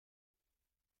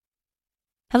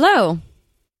Hello.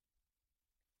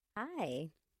 Hi,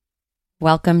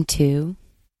 Welcome to.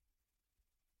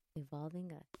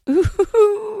 evolving us.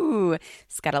 Ooh,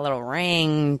 it's got a little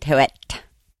ring to it.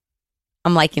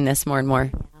 I'm liking this more and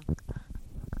more. Yeah,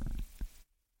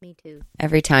 me too.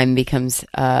 Every time becomes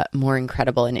more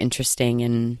incredible and interesting,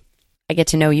 and I get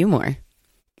to know you more.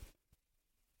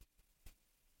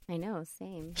 I know,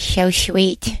 same. So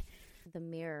sweet. The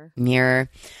mirror. Mirror.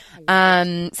 I love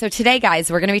it. So today,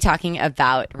 guys, we're going to be talking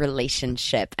about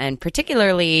relationship and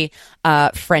particularly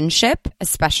friendship,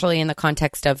 especially in the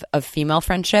context of female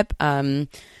friendship. I'm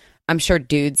sure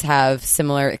dudes have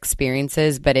similar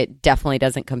experiences, but it definitely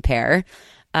doesn't compare.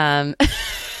 I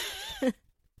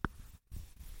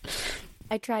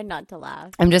tried not to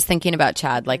laugh. I'm just thinking about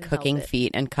Chad like Couldn't help hooking it.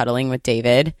 feet and cuddling with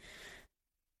David.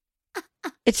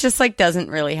 It's just like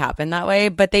doesn't really happen that way,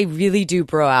 but they really do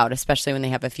bro out, especially when they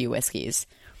have a few whiskeys.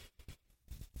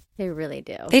 They really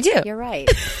do. They do. You're right.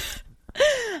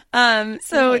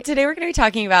 So Right. today we're going to be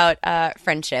talking about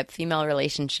friendship, female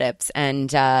relationships, and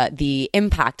the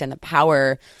impact and the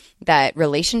power that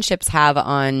relationships have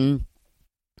on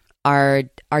our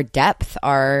depth,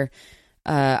 our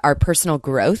personal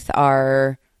growth,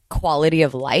 our quality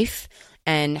of life,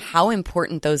 and how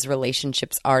important those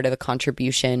relationships are to the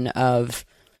contribution of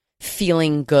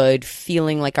feeling good,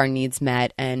 feeling like our needs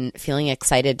met, and feeling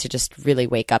excited to just really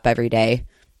wake up every day.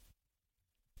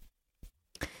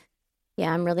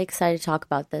 Yeah, I'm really excited to talk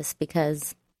about this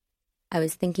because I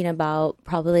was thinking about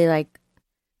probably like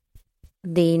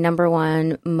the number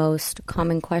one most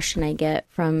common question I get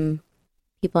from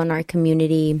people in our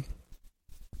community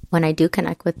when I do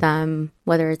connect with them,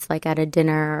 whether it's like at a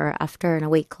dinner or after an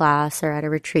awake class or at a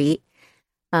retreat.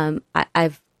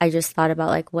 I just thought about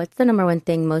like what's the number one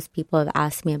thing most people have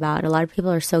asked me about. A lot of people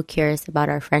are so curious about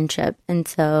our friendship, and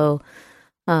so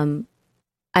I'm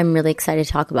really excited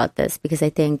to talk about this because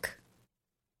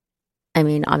I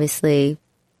mean, obviously,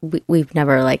 we've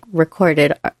never like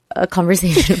recorded a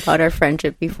conversation about our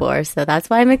friendship before, so that's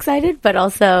why I'm excited. But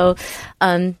also,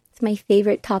 it's my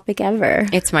favorite topic ever.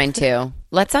 It's mine too.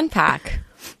 Let's unpack.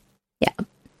 Yeah.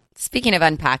 Speaking of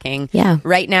unpacking, Yeah.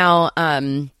 right now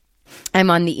I'm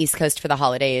on the East Coast for the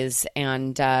holidays,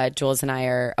 and Jules and I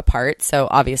are apart, so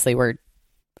obviously we're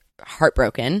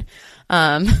heartbroken.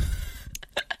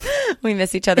 We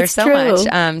miss each other It's so true.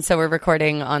 much. So we're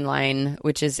recording online,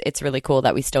 it's really cool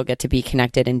that we still get to be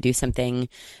connected and do something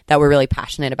that we're really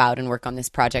passionate about and work on this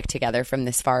project together from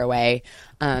this far away.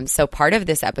 So part of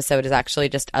this episode is actually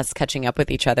just us catching up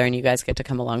with each other, and you guys get to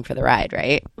come along for the ride,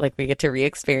 right? Like we get to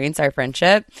re-experience our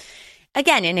friendship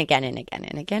again and again and again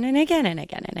and again and again and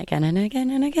again and again and again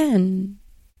and again.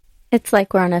 It's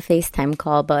like we're on a FaceTime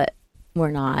call, but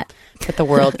we're not. But the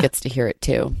world gets to hear it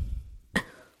too.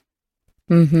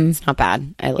 Mm-hmm. It's not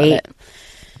bad. I love Hey. it.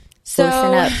 So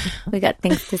Listen up. We got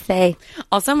things to say.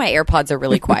 also my AirPods are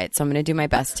really quiet, so I'm going to do my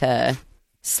best to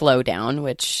slow down,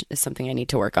 which is something I need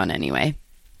to work on anyway.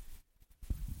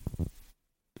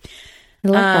 I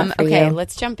love that for Okay, you.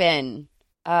 let's jump in.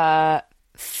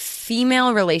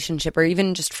 Female relationship, or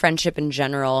even just friendship in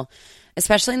general,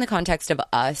 especially in the context of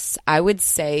us, I would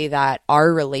say that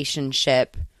our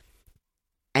relationship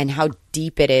and how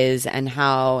deep it is and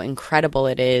how incredible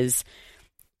it is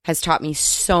has taught me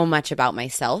so much about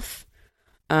myself.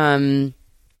 And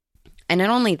not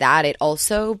only that, it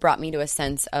also brought me to a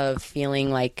sense of feeling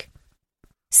like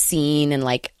seen and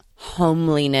like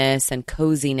homeliness and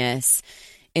coziness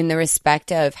in the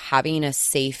respect of having a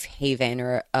safe haven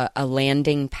or a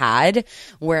landing pad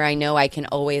where I know I can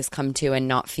always come to and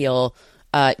not feel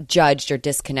judged or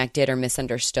disconnected or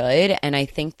misunderstood. And I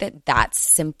think that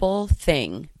simple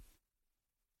thing,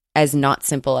 as not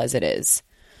simple as it is,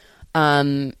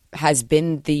 has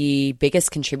been the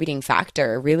biggest contributing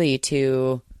factor really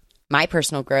to my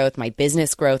personal growth, my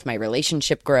business growth, my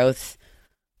relationship growth,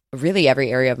 really every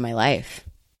area of my life.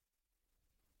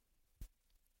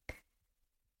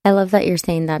 I love that you're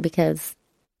saying that because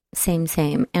same.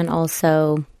 And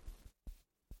also,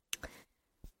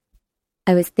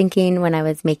 I was thinking when I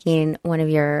was making one of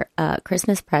your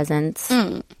Christmas presents,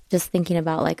 just thinking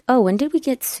about like, oh, when did we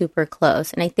get super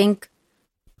close? And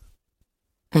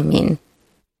I mean,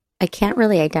 I can't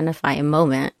really identify a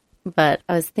moment, but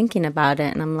I was thinking about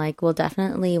it and I'm like, well,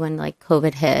 definitely when like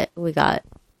COVID hit, we got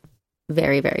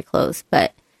very, very close.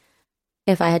 But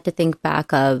if I had to think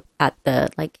back at the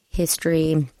like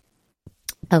history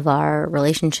of our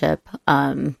relationship,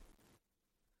 I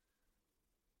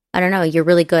don't know, you're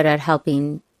really good at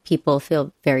helping people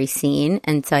feel very seen.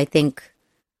 And so I think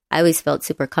I always felt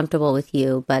super comfortable with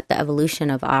you, but the evolution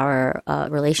of our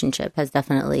relationship has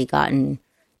definitely gotten,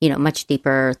 much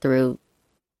deeper through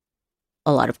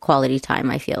a lot of quality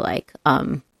time, I feel like.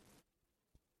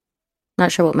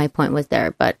 Not sure what my point was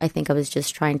there, but I think I was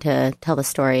just trying to tell the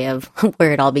story of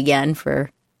where it all began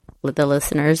for the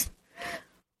listeners.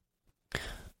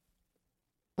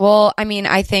 Well, I mean,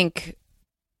 I think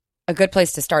a good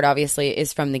place to start, obviously,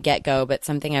 is from the get-go, but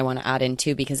something I want to add in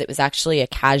too, because it was actually a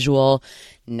casual,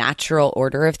 natural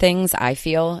order of things, I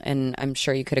feel, and I'm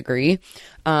sure you could agree.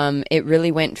 It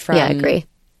really went from I agree.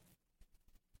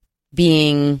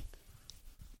 being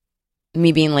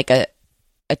like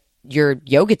your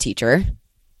yoga teacher,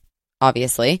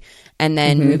 obviously, and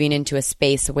then moving into a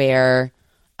space where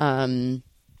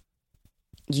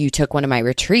you took one of my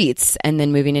retreats, and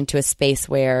then moving into a space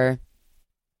where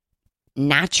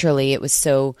naturally it was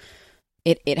so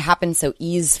it happened so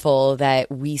easeful that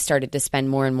we started to spend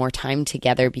more and more time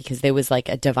together because there was like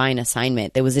a divine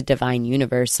assignment. There was a divine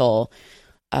universal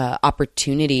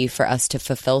opportunity for us to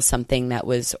fulfill something that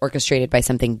was orchestrated by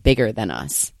something bigger than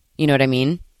us. You know what I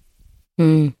mean?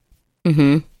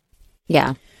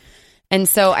 Yeah. And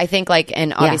so I think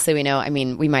and obviously we know, I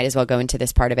mean, we might as well go into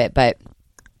this part of it, but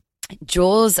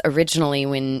Jules originally,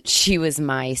 when she was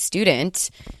my student,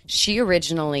 she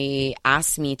originally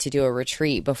asked me to do a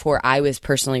retreat before I was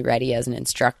personally ready as an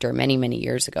instructor many, many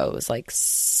years ago. It was like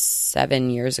 6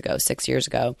 years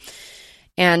ago.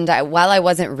 And while I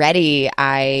wasn't ready,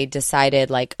 I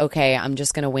decided okay, I'm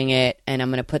just going to wing it and I'm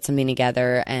going to put something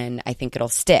together and I think it'll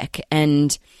stick.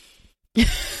 And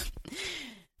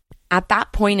at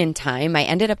that point in time, I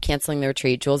ended up canceling the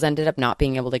retreat. Jules ended up not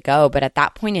being able to go. But at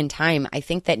that point in time, I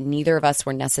think that neither of us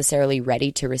were necessarily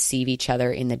ready to receive each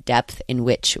other in the depth in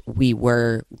which we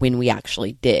were when we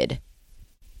actually did.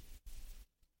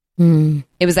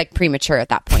 It was premature at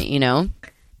that point, you know?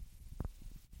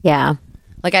 Yeah.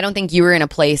 I don't think you were in a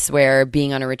place where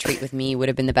being on a retreat with me would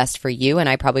have been the best for you, and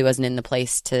I probably wasn't in the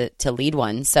place to lead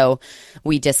one. So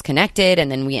we disconnected,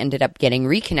 and then we ended up getting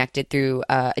reconnected through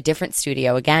a different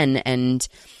studio again, and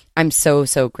I'm so,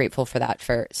 so grateful for that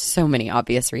for so many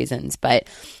obvious reasons. But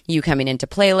you coming into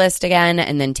Playlist again,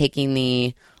 and then taking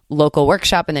the local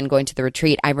workshop, and then going to the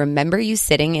retreat. I remember you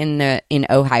sitting in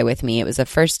Ojai with me. It was the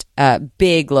first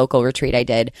big local retreat I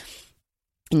did.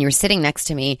 And you were sitting next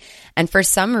to me. And for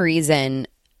some reason,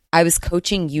 I was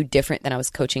coaching you different than I was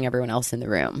coaching everyone else in the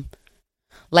room.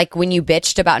 When you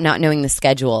bitched about not knowing the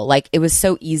schedule, it was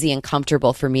so easy and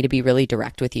comfortable for me to be really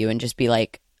direct with you and just be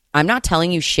like, I'm not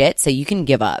telling you shit, so you can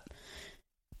give up.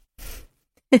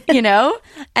 You know?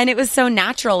 And it was so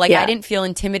natural. I didn't feel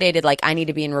intimidated. I need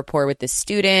to be in rapport with this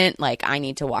student. I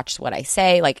need to watch what I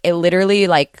say. It literally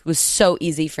was so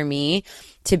easy for me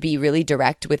to be really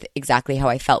direct with exactly how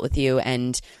I felt with you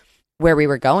and where we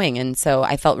were going. And so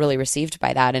I felt really received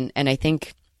by that. And I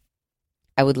think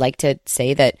I would like to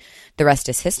say that the rest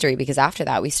is history, because after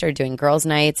that we started doing girls'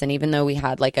 nights. And even though we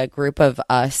had a group of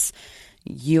us,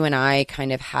 you and I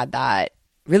kind of had that,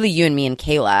 really you and me and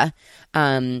Kayla,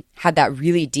 had that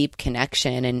really deep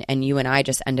connection. And you and I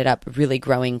just ended up really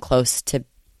growing close to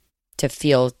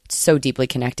feel so deeply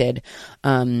connected.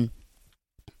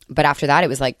 But after that, it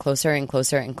was closer and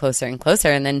closer and closer and closer.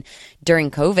 And then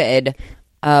during COVID,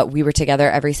 we were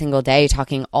together every single day,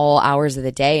 talking all hours of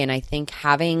the day. And I think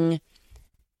having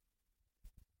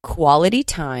quality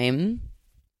time,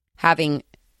 having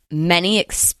many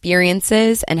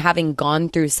experiences, and having gone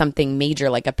through something major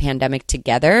like a pandemic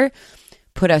together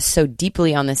put us so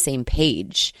deeply on the same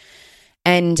page.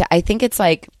 And I think it's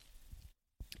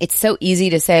it's so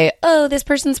easy to say, oh, this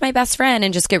person's my best friend,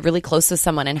 and just get really close with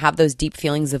someone and have those deep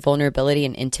feelings of vulnerability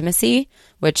and intimacy,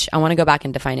 which I want to go back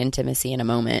and define intimacy in a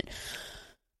moment.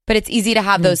 But it's easy to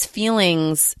have those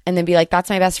feelings and then be like,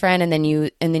 that's my best friend. And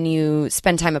then you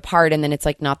spend time apart, and then it's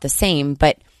not the same.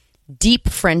 But deep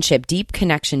friendship, deep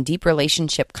connection, deep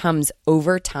relationship comes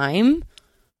over time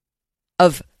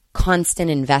of constant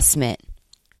investment,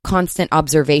 constant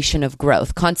observation of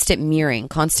growth, constant mirroring,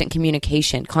 constant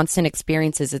communication, constant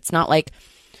experiences. It's not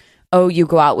oh, you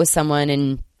go out with someone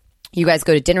and you guys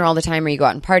go to dinner all the time, or you go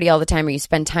out and party all the time, or you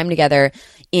spend time together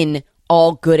in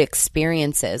all good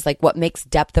experiences. What makes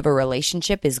depth of a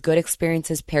relationship is good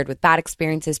experiences paired with bad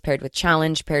experiences, paired with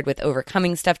challenge, paired with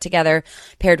overcoming stuff together,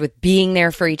 paired with being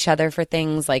there for each other for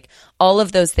things. All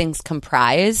of those things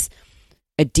comprise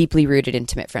a deeply rooted,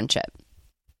 intimate friendship.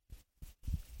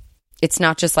 It's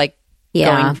not just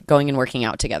going and working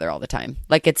out together all the time.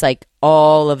 It's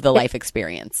all of the life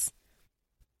experience.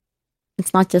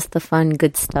 It's not just the fun,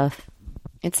 good stuff.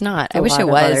 It's not. I wish it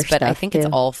was, but I think it's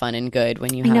all fun and good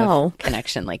when you have a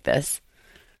connection like this.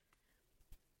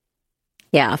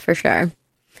 Yeah, for sure.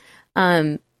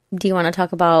 do you want to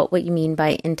talk about what you mean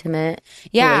by intimate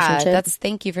relationship?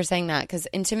 Thank you for saying that, because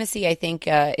intimacy, I think,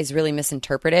 is really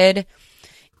misinterpreted.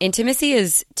 Intimacy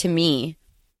is, to me,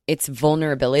 it's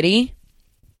vulnerability.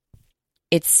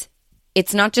 It's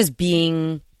not just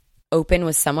being open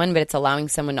with someone, but it's allowing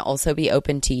someone to also be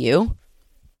open to you.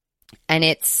 And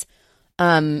it's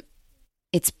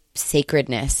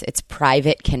sacredness, it's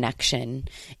private connection,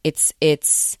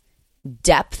 it's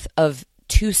depth of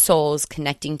two souls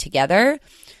connecting together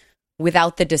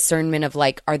without the discernment of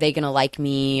like, are they going to like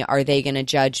me? Are they going to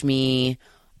judge me?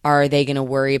 Are they going to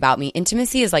worry about me?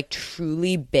 Intimacy is like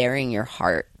truly bearing your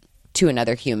heart to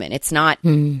another human. It's not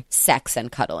sex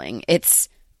and cuddling. It's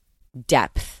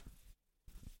depth.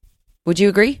 Would you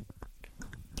agree?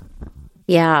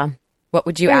 Yeah. What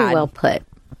would you Very add? well put.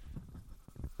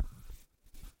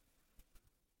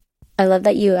 I love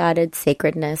that you added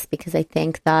sacredness, because I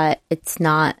think that it's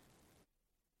not,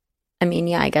 I mean,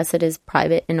 yeah, I guess it is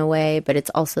private in a way, but it's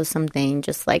also something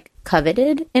just like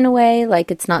coveted in a way.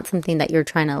 Like it's not something that you're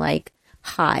trying to like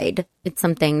hide. It's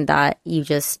something that you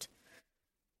just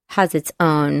has its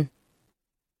own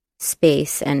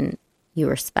space and you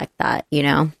respect that, you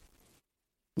know?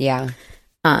 Yeah.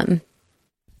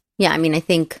 Yeah, I mean, I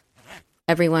think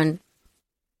everyone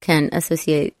can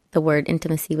associate the word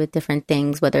intimacy with different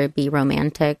things, whether it be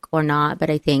romantic or not. But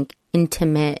I think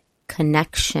intimate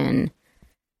connection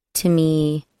to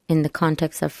me in the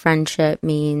context of friendship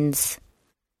means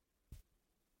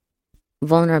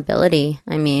vulnerability.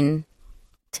 I mean,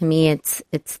 to me, it's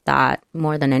that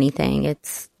more than anything.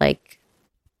 It's like,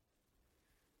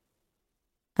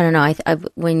 I don't know.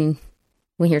 When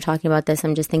you're talking about this,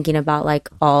 I'm just thinking about like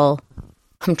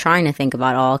I'm trying to think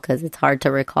about all, because it's hard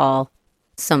to recall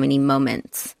so many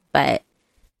moments, but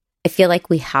I feel like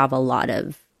we have a lot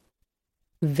of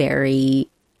very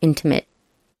intimate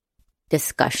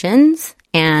discussions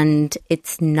and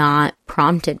it's not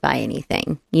prompted by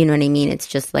anything. You know what I mean? It's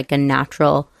just like a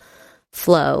natural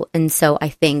flow. And so I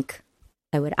think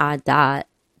I would add that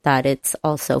it's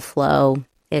also flow.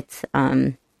 It's,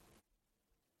 I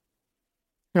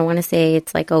don't want to say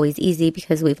it's like always easy,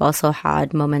 because we've also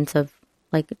had moments of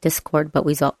like discord, but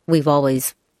we've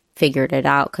always figured it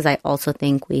out. Because I also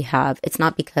think it's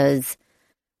not because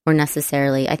we're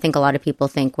necessarily, I think a lot of people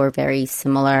think we're very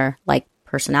similar, like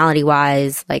personality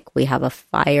wise, like we have a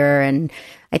fire, and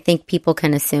I think people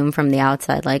can assume from the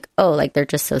outside, like, oh, like they're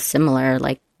just so similar,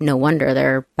 like no wonder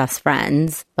they're best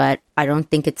friends. But I don't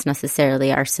think it's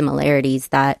necessarily our similarities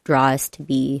that draw us to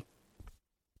be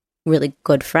really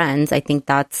good friends. I think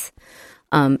that's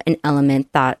an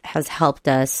element that has helped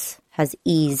us, has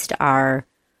eased our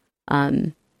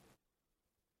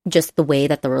just the way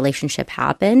that the relationship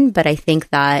happened. But I think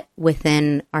that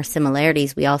within our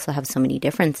similarities, we also have so many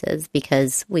differences,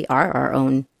 because we are our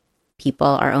own people,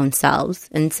 our own selves.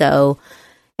 And so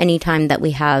anytime that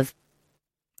we have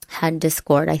had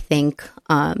discord, I think,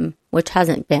 which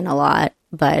hasn't been a lot,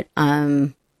 but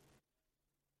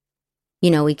you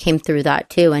know, we came through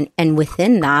that too. And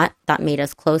within that made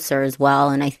us closer as well.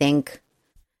 And I think,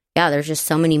 yeah, there's just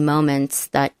so many moments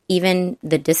that even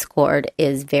the discord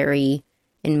is very,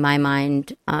 in my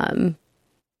mind, like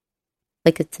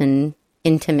it's an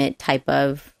intimate type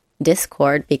of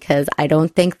discord, because I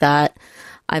don't think that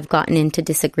I've gotten into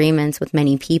disagreements with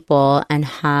many people and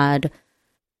had,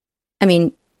 I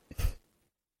mean,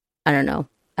 I don't know.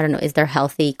 Is there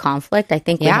healthy conflict? I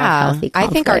think we have healthy conflict.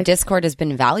 I think our discord has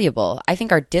been valuable. I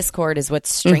think our discord is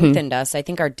what's strengthened us. I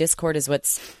think our discord is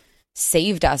what's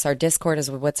saved us. Our discord is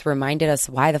what's reminded us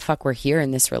why the fuck we're here in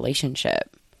this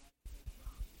relationship.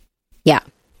 Yeah,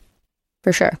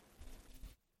 for sure.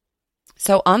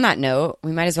 So on that note,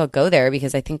 we might as well go there,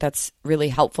 because I think that's really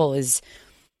helpful. Is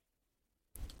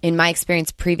in my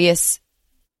experience,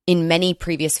 in many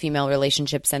previous female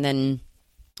relationships, and then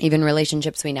even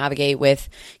relationships we navigate with,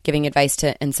 giving advice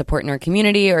to and support in our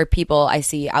community, or people I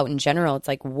see out in general, it's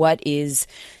like, what is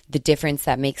the difference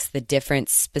that makes the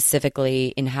difference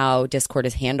specifically in how discord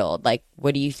is handled? Like,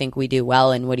 what do you think we do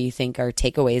well, and what do you think are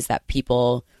takeaways that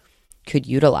people could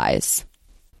utilize?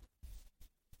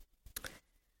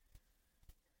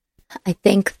 I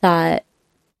think that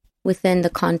within the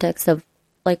context of,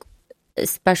 like,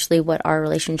 especially what our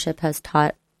relationship has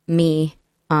taught me,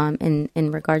 in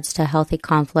regards to healthy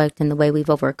conflict and the way we've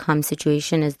overcome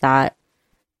situation, is that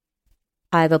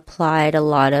I've applied a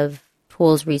lot of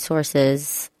tools,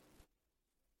 resources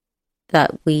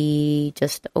that we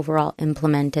just overall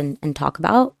implement and talk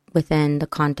about within the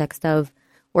context of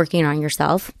working on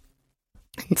yourself.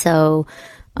 And so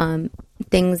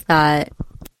things that,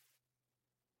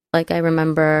 like, I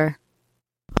remember,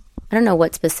 I don't know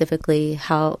what specifically,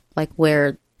 how, like,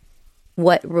 where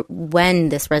when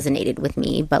this resonated with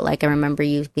me, but like I remember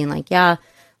you being like, yeah,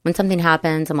 when something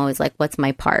happens, I'm always like, what's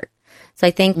my part? So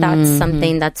I think that's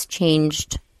something that's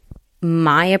changed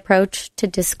my approach to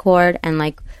Discord. And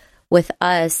like with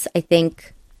us, I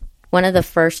think one of the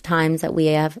first times that we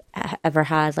have ever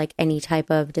had like any type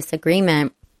of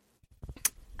disagreement,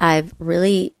 I've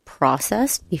really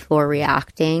processed before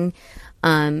reacting.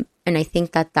 And I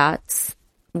think that that's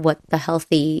what the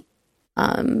healthy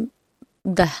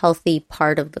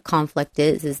part of the conflict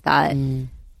is that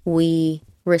we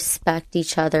respect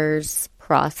each other's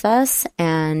process.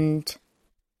 And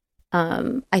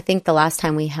I think the last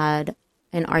time we had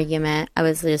an argument, I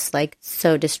was just like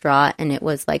so distraught, and it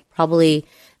was like probably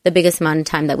the biggest amount of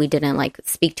time that we didn't like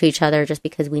speak to each other just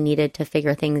because we needed to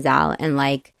figure things out. And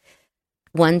like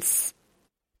once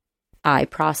I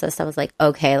processed, I was like,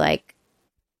 okay, like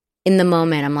in the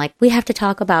moment, I'm like, we have to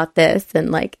talk about this, and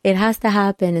like it has to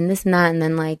happen, and this and that. And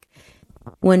then like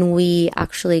when we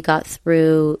actually got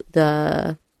through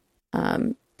the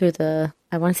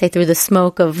I want to say through the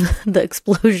smoke of the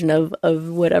explosion of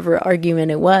whatever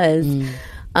argument it was,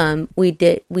 we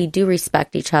do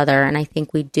respect each other, and I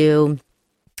think we do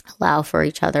allow for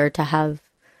each other to have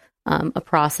a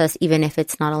process, even if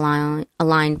it's not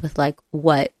aligned with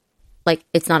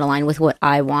it's not aligned with what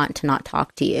I want to not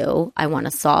talk to you. I want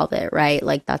to solve it, right?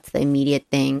 Like that's the immediate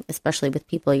thing, especially with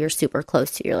people you're super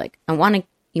close to. You're like,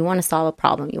 you want to solve a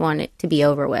problem. You want it to be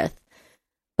over with.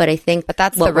 But I think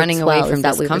that's the running away from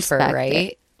discomfort,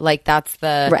 right? Like that's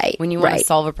the when you want to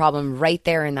solve a problem right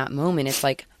there in that moment, it's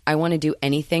like, I want to do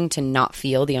anything to not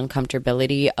feel the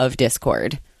uncomfortability of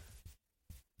discord.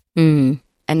 And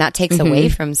that takes away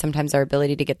from sometimes our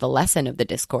ability to get the lesson of the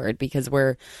discord, because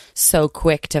we're so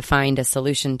quick to find a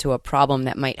solution to a problem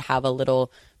that might have a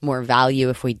little more value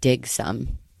if we dig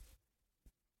some.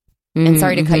 And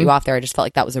sorry to cut you off there. I just felt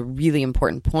like that was a really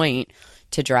important point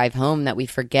to drive home that we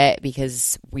forget,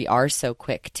 because we are so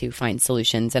quick to find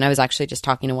solutions. And I was actually just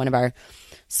talking to one of our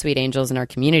sweet angels in our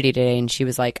community today, and she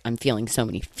was like, I'm feeling so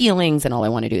many feelings and all I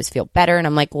want to do is feel better. And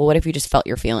I'm like, well, what if you just felt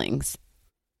your feelings?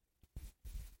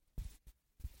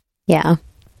 Yeah.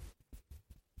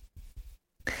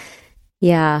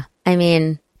 Yeah. I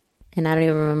mean, and I don't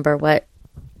even remember what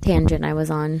tangent I was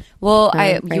on. Well,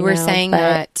 you were saying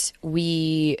that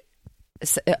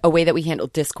a way that we handle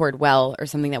discord well, or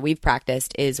something that we've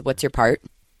practiced, is what's your part?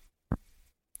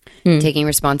 Taking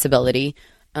responsibility,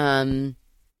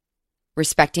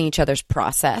 respecting each other's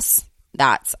process.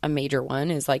 That's a major one,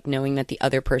 is like knowing that the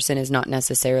other person is not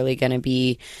necessarily going to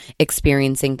be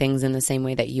experiencing things in the same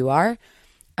way that you are.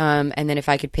 And then if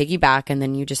I could piggyback, and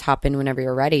then you just hop in whenever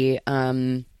you're ready,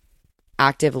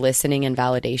 active listening and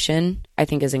validation, I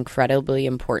think, is incredibly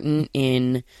important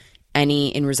in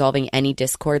resolving any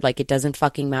discord. Like, it doesn't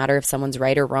fucking matter if someone's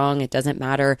right or wrong. It doesn't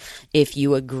matter if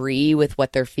you agree with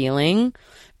what they're feeling,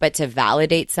 but to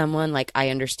validate someone, like, I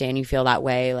understand you feel that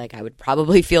way. Like, I would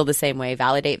probably feel the same way.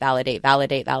 Validate.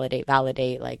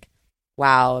 Like,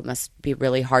 wow, it must be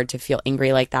really hard to feel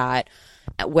angry like that.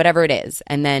 Whatever it is.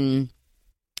 And then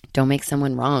don't make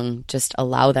someone wrong. Just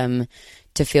allow them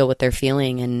to feel what they're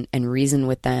feeling, and reason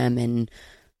with them, and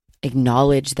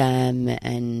acknowledge them.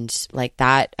 And like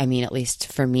that, I mean, at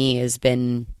least for me, has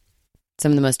been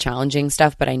some of the most challenging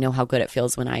stuff, but I know how good it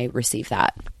feels when I receive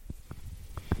that.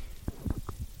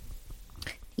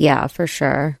 Yeah, for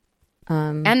sure.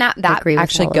 And that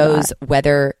actually goes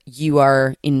whether you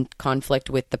are in conflict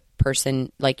with the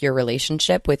person, like your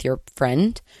relationship with your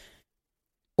friend,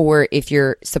 or if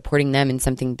you're supporting them in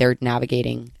something they're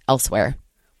navigating elsewhere.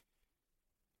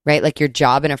 Right? Like, your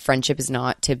job in a friendship is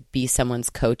not to be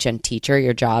someone's coach and teacher.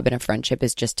 Your job in a friendship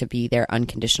is just to be there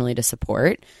unconditionally to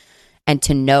support, and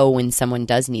to know when someone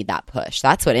does need that push.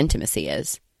 That's what intimacy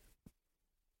is.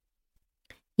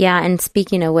 Yeah, and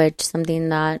speaking of which, something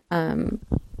that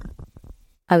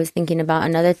I was thinking about,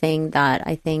 another thing that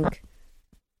I think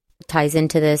ties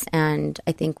into this, and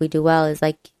I think we do well, is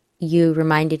like, you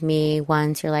reminded me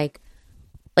once, you're like,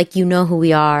 you know who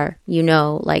we are, you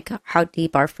know, like how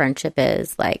deep our friendship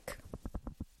is, like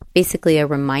basically a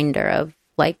reminder of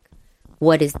like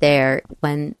what is there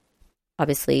when,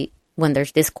 obviously, when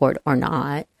there's discord or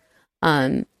not.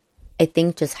 I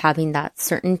think just having that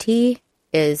certainty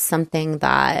is something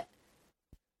that,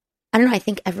 I don't know, I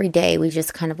think every day we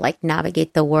just kind of like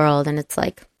navigate the world, and it's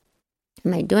like,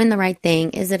 am I doing the right thing?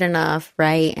 Is it enough?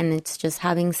 Right? And it's just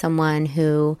having someone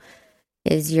who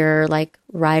is your like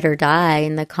ride or die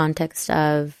in the context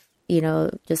of, you know,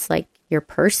 just like your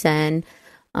person,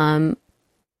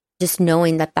 just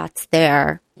knowing that that's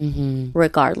there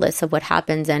regardless of what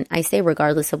happens. And I say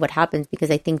regardless of what happens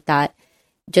because I think that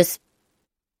just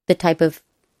not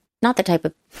the type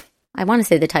of I want to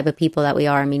say the type of people that we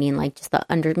are, meaning like just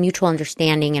the mutual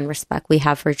understanding and respect we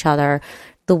have for each other,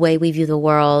 the way we view the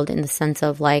world in the sense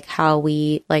of like how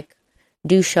we like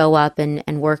do show up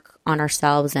and work on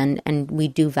ourselves, and we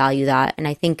do value that. And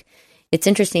I think it's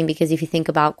interesting because if you think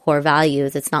about core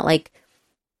values, it's not like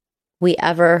we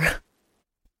ever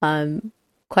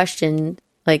questioned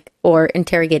like or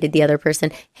interrogated the other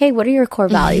person. Hey, what are your core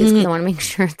values? Because I want to make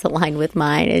sure it's aligned with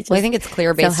mine. It just I think it's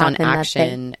clear based on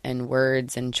action and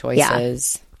words and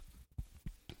choices.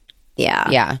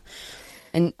 Yeah.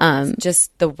 And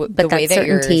just the way that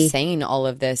you're saying all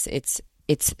of this, it's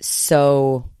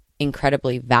so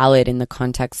incredibly valid in the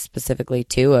context specifically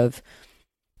too of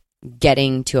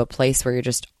getting to a place where you're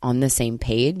just on the same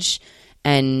page.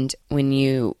 And when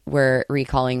you were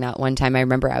recalling that one time, I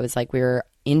remember I was like, we were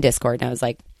in Discord and I was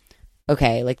like,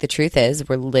 okay, like the truth is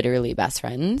we're literally best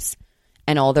friends.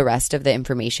 And all the rest of the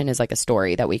information is like a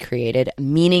story that we created,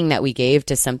 meaning that we gave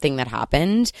to something that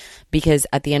happened. Because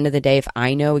at the end of the day, if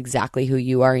I know exactly who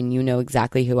you are and you know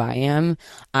exactly who I am,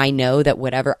 I know that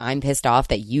whatever I'm pissed off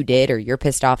that you did, or you're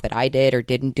pissed off that I did or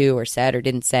didn't do or said or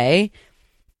didn't say,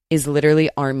 is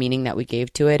literally our meaning that we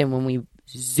gave to it. And when we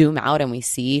zoom out and we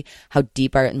see how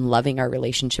deep and loving our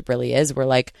relationship really is, we're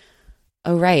like,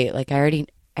 oh, right, like I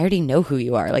already know who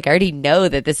you are. Like I already know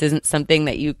that this isn't something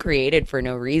that you created for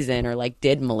no reason or like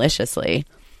did maliciously.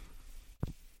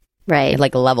 Right. It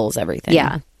like levels everything.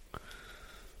 Yeah.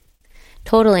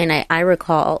 Totally. And I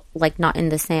recall like not in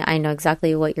the same, I know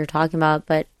exactly what you're talking about,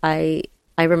 but I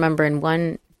remember in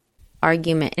one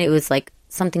argument, it was like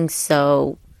something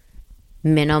so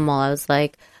minimal. I was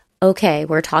like, okay,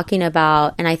 we're talking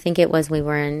about, and I think it was, we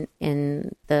were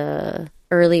in the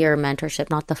earlier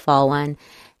mentorship, not the fall one.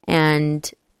 And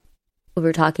we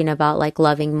were talking about like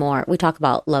loving more. We talk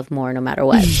about love more no matter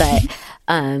what. But,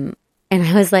 and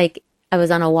I was like, I was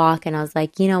on a walk and I was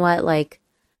like, you know what? Like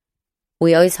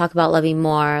we always talk about loving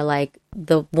more. Like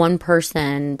the one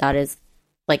person that is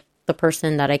like the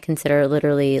person that I consider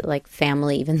literally like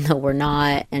family, even though we're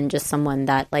not, and just someone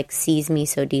that like sees me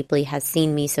so deeply, has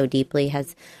seen me so deeply,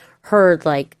 has heard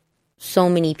like so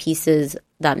many pieces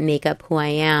that make up who I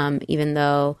am, even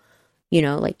though, you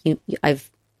know, like I've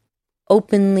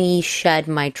openly shed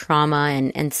my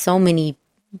trauma and so many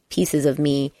pieces of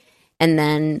me. And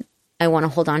then I want to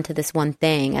hold on to this one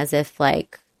thing as if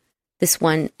like this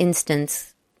one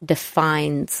instance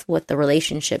defines what the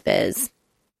relationship is.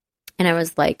 And I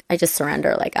was like, I just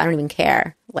surrender. Like, I don't even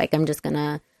care. Like, I'm just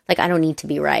gonna, like, I don't need to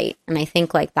be right. And I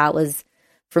think like that was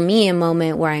for me a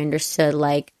moment where I understood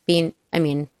like being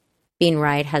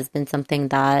right has been something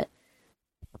that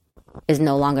is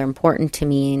no longer important to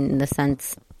me in the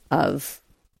sense of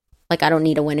like I don't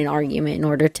need to win an argument in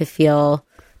order to feel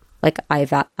like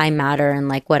I matter and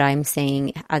like what I'm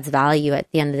saying adds value.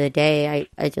 At the end of the day,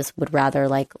 I just would rather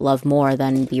like love more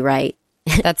than be right.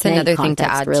 That's another thing to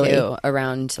add really too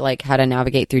around like how to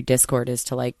navigate through Discord is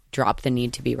to like drop the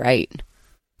need to be right.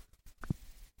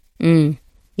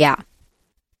 Yeah.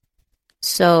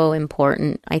 So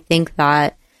important. I think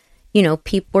that, you know,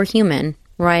 we're human,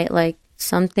 right? Like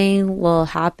something will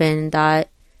happen that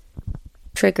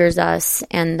triggers us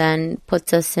and then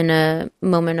puts us in a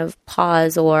moment of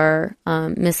pause or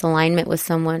misalignment with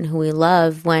someone who we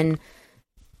love, when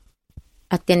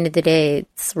at the end of the day,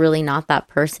 it's really not that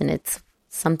person. It's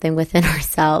something within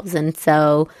ourselves. And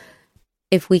so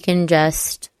if we can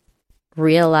just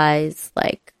realize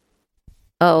like,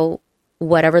 oh,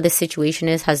 whatever the situation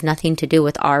is has nothing to do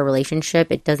with our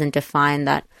relationship. It doesn't define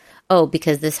that, oh,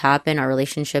 because this happened, our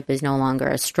relationship is no longer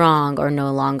as strong or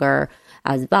no longer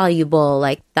as valuable.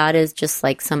 Like that is just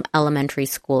like some elementary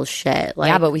school shit. Like,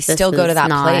 yeah, but we still go to that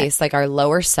place. Like our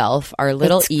lower self, our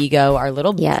little ego, our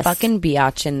little fucking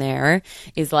biatch in there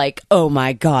is like, oh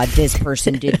my God, this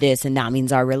person did this and that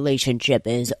means our relationship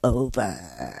is over.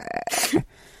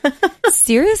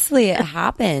 Seriously, it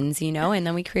happens, you know, and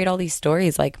then we create all these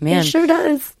stories like, man, it sure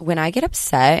does. When I get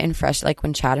upset and fresh, like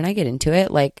when Chad and I get into it,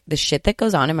 like the shit that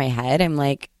goes on in my head, I'm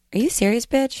like, are you serious,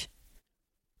 bitch?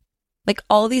 Like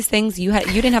all these things you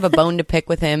didn't have a bone to pick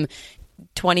with him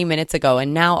 20 minutes ago,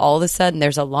 and now all of a sudden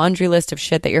there's a laundry list of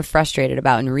shit that you're frustrated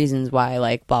about and reasons why,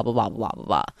 like blah blah blah blah blah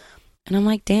blah. And I'm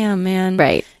like, damn, man,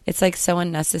 right? It's like so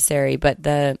unnecessary. But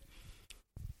the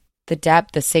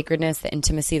depth, the sacredness, the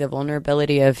intimacy, the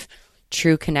vulnerability of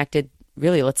true connected,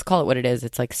 really, let's call it what it is.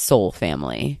 It's like soul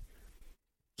family.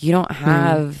 You don't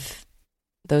have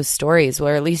those stories,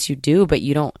 or at least you do, but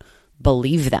you don't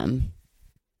believe them.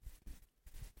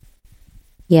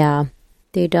 Yeah,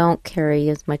 they don't carry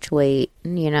as much weight.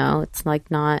 You know, it's like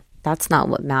that's not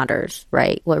what matters,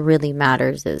 right? What really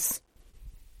matters is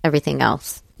everything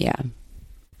else. Yeah.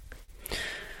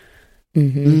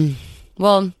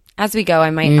 Well, as we go, I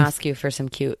might ask you for some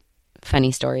cute,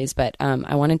 funny stories, but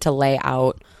I wanted to lay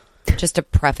out just a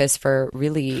preface for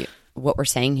really what we're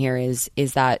saying here is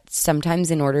that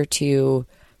sometimes in order to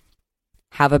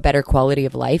have a better quality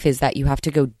of life is that you have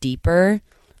to go deeper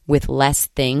with less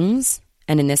things.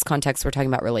 And in this context, we're talking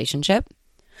about relationship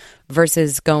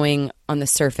versus going on the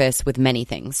surface with many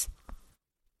things,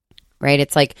 right?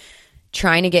 It's like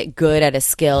trying to get good at a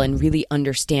skill and really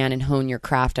understand and hone your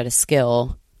craft at a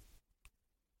skill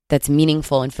that's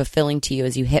meaningful and fulfilling to you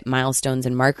as you hit milestones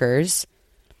and markers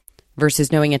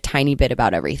versus knowing a tiny bit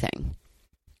about everything.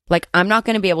 Like, I'm not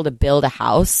going to be able to build a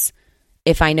house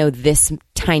if I know this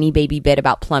tiny baby bit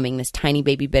about plumbing, this tiny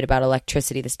baby bit about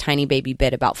electricity, this tiny baby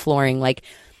bit about flooring. Like,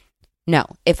 no.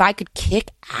 If I could kick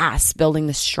ass building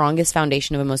the strongest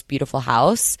foundation of a most beautiful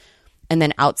house and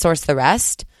then outsource the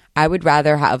rest, I would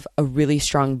rather have a really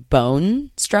strong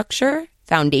bone structure,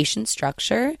 foundation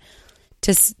structure,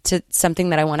 to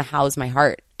something that I want to house my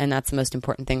heart. And that's the most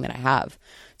important thing that I have.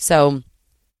 So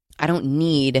I don't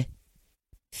need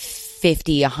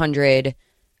 50, 100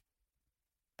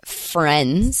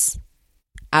 friends.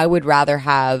 I would rather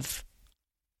have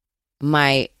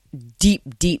my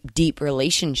deep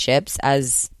relationships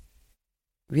as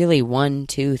really 1,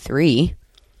 2, 3.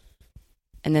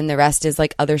 And then the rest is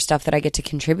like other stuff that I get to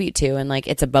contribute to. And like,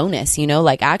 it's a bonus, you know,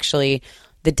 like actually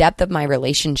the depth of my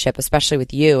relationship, especially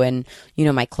with you and, you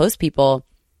know, my close people,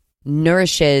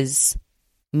 nourishes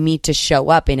me to show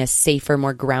up in a safer,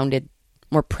 more grounded,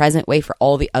 more present way for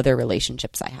all the other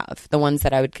relationships I have. The ones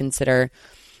that I would consider,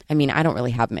 I mean, I don't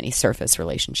really have many surface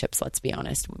relationships, let's be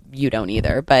honest. You don't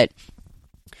either, but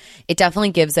it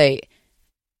definitely gives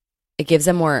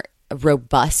a more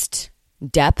robust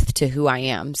depth to who I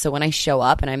am. So when I show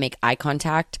up and I make eye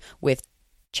contact with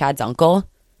Chad's uncle,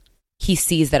 he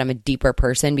sees that I'm a deeper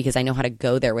person because I know how to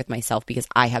go there with myself because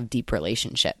I have deep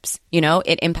relationships. You know,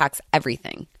 it impacts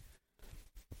everything.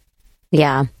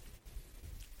 Yeah.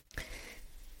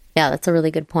 Yeah, that's a really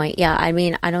good point. Yeah, I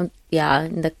mean,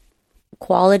 the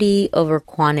quality over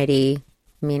quantity,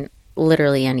 I mean,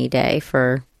 literally any day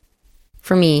for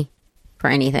me, for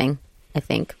anything, I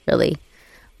think, really.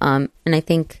 And I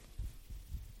think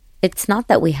it's not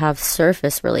that we have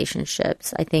surface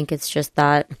relationships. I think it's just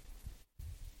that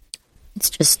it's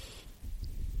just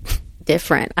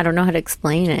different. I don't know how to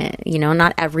explain it. You know,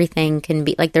 not everything can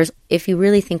be like if you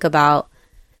really think about,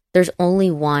 there's only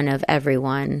one of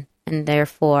everyone, and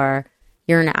therefore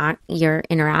your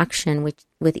interaction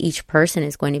with each person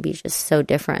is going to be just so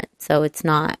different. So it's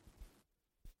not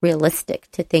realistic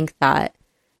to think that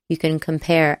you can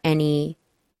compare any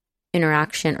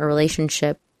interaction or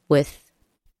relationship with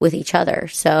each other.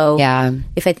 So yeah.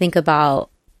 If I think about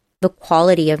the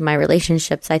quality of my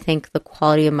relationships, I think the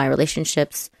quality of my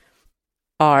relationships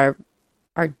are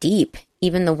deep,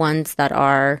 even the ones that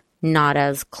are not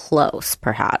as close,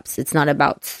 perhaps. It's not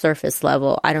about surface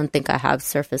level. I don't think I have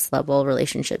surface level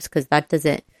relationships because that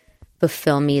doesn't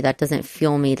fulfill me, that doesn't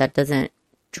fuel me, that doesn't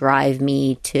drive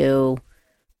me to,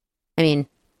 I mean,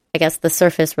 I guess the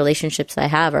surface relationships I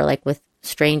have are like with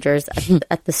strangers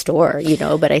at the store, you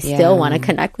know, but I still want to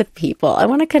connect with people. I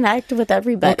want to connect with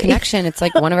everybody. Well, connection, it's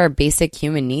like one of our basic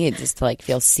human needs is to like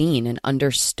feel seen and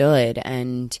understood.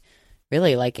 And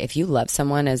really, like, if you love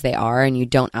someone as they are and you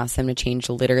don't ask them to change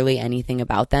literally anything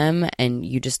about them and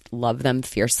you just love them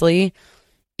fiercely,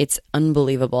 it's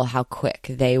unbelievable how quick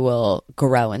they will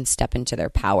grow and step into their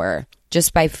power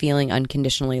just by feeling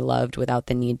unconditionally loved without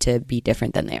the need to be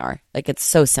different than they are. Like, it's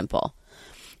so simple.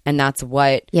 And that's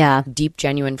what deep,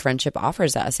 genuine friendship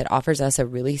offers us. It offers us a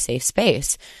really safe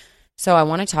space. So I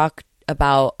want to talk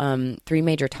about 3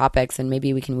 major topics, and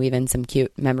maybe we can weave in some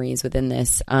cute memories within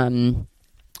this,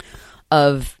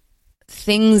 of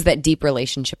things that deep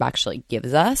relationship actually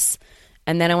gives us.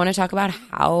 And then I want to talk about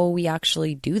how we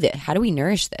actually do this. How do we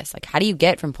nourish this? Like, how do you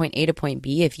get from point A to point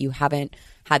B if you haven't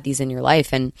had these in your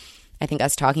life? And I think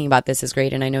us talking about this is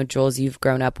great. And I know, Jules, you've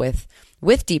grown up with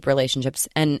deep relationships,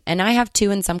 and I have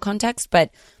too in some context,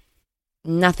 but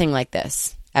nothing like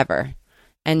this ever.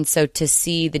 And so to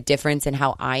see the difference in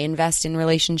how I invest in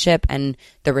relationship and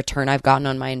the return I've gotten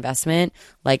on my investment,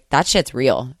 like, that shit's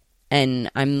real.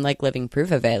 And I'm like living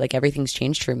proof of it. Like, everything's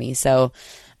changed for me. So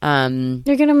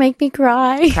you're gonna make me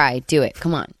cry. Do it.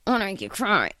 Come on. I want to make you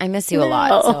cry. I miss you a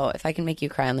lot. So if I can make you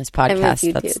cry on this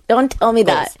podcast, that's too. Don't tell me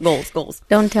goals, that. Goals.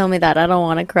 Don't tell me that. I don't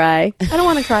want to cry. I don't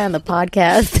want to cry on the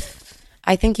podcast.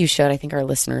 I think you should. I think our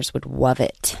listeners would love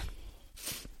it.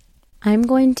 I'm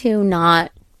going to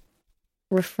not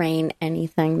refrain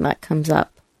anything that comes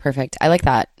up Perfect. I like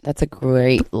that. That's a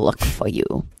great look for you.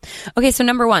 Okay, so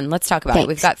number one, let's talk about it.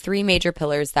 We've got 3 major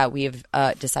pillars that we've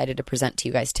decided to present to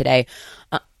you guys today.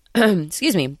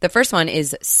 Excuse me. The first one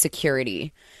is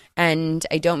security. And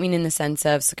I don't mean in the sense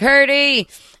of security.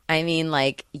 I mean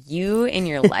like you in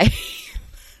your life.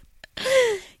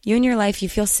 You in your life, you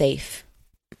feel safe.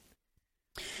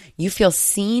 You feel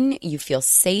seen. You feel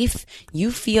safe.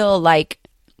 You feel like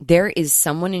there is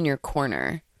someone in your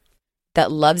corner that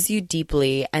loves you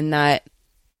deeply and that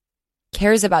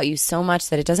cares about you so much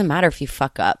that it doesn't matter if you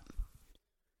fuck up.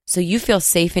 So you feel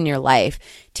safe in your life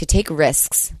to take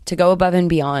risks, to go above and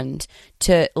beyond,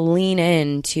 to lean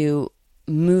in, to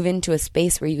move into a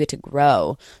space where you get to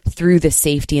grow through the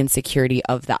safety and security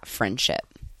of that friendship.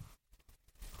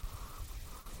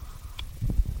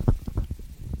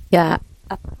 Yeah.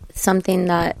 Something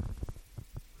that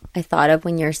I thought of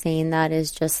when you're saying that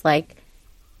is just like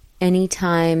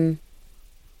anytime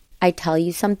I tell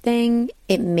you something,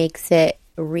 it makes it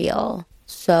real.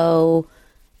 So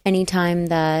anytime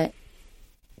that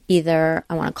either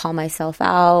I want to call myself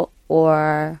out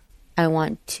or I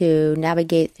want to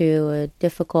navigate through a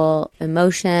difficult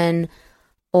emotion,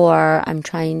 or I'm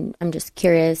just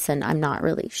curious and I'm not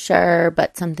really sure,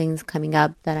 but something's coming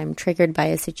up that I'm triggered by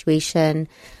a situation,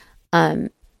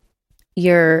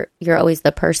 you're always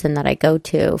the person that I go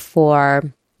to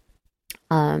for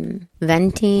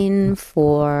venting,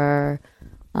 for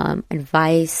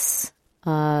advice,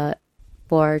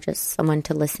 for just someone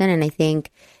to listen. And I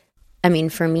think, I mean,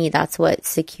 for me, that's what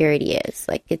security is.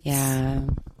 Like,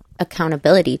 it's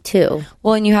accountability too.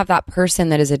 Well, and you have that person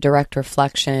that is a direct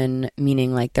reflection,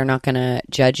 meaning like they're not going to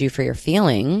judge you for your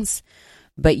feelings,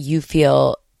 but you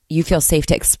feel safe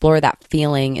to explore that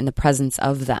feeling in the presence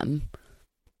of them.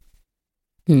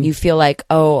 You feel like,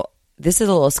 oh, this is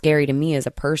a little scary to me as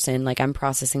a person. Like I'm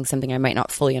processing something I might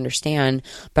not fully understand,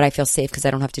 but I feel safe because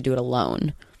I don't have to do it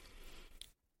alone.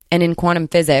 And in quantum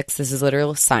physics, this is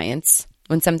literal science.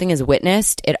 When something is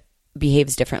witnessed, it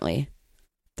behaves differently.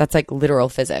 That's like literal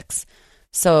physics.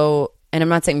 So, and I'm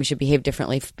not saying we should behave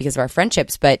differently because of our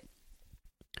friendships, but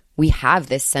we have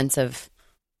this sense of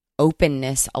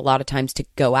openness a lot of times to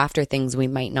go after things we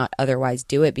might not otherwise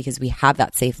do it because we have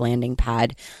that safe landing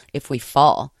pad if we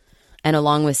fall. And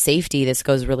along with safety, this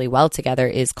goes really well together,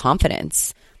 is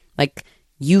confidence. Like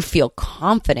you feel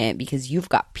confident because you've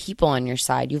got people on your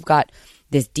side. You've got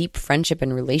this deep friendship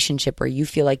and relationship where you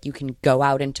feel like you can go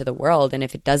out into the world. And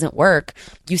if it doesn't work,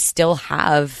 you still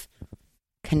have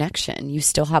connection. You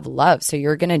still have love. So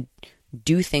you're going to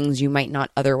do things you might not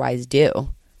otherwise do.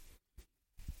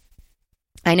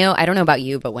 I don't know about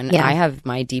you, but when I have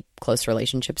my deep, close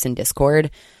relationships in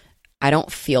Discord, I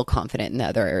don't feel confident in the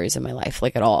other areas of my life,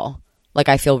 like at all. Like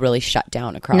I feel really shut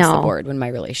down across the board when my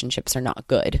relationships are not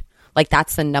good. Like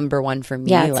that's the number one for me.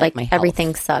 Yeah, it's like my health.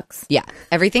 Everything sucks. Yeah,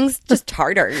 everything's just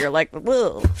harder. You're like,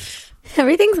 whoa.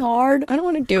 Everything's hard. I don't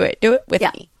want to do it. Do it with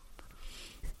me.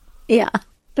 Yeah,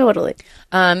 totally.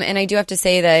 And I do have to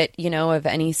say that, of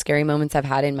any scary moments I've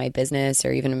had in my business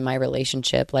or even in my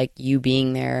relationship, like you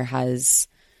being there has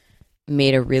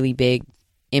made a really big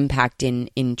impact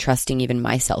in trusting even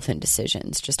myself in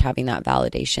decisions. Just having that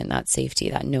validation, that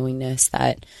safety, that knowingness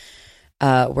that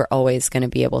we're always going to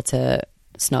be able to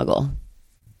snuggle.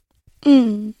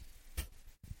 No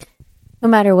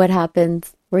matter what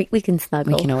happens, we can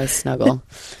snuggle. We can always snuggle.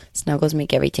 Snuggles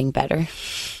make everything better.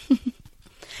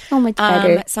 So much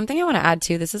better. Something I want to add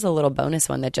too, this is a little bonus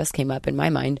one that just came up in my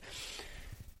mind.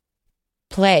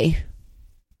 Play.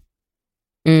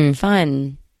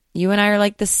 Fun. You and I are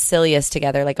like the silliest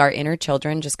together. Like our inner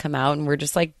children just come out and we're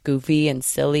just like goofy and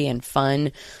silly and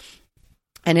fun.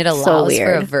 And it allows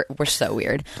for we're so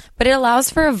weird. But it allows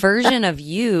for a version of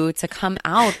you to come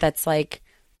out that's like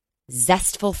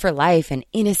zestful for life and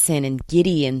innocent and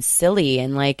giddy and silly.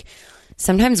 And like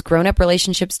sometimes grown-up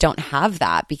relationships don't have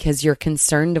that because you're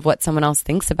concerned of what someone else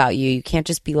thinks about you. You can't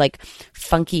just be like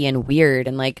funky and weird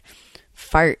and like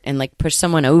fart and like push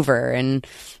someone over and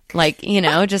like,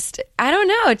 just, I don't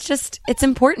know. It's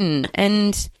important.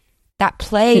 And that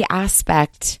play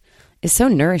aspect is so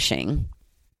nourishing.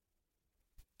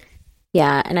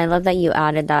 Yeah. And I love that you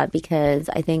added that because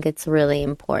I think it's really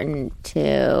important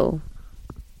to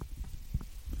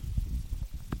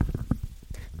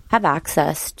have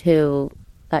access to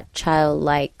that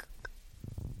childlike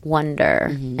wonder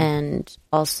and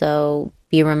also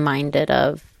be reminded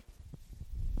of,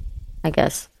 I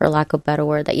guess, for lack of a better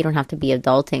word, that you don't have to be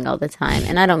adulting all the time.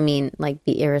 And I don't mean like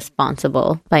be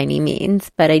irresponsible by any means,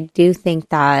 but I do think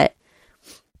that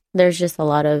there's just a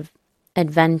lot of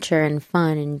adventure and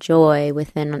fun and joy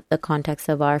within the context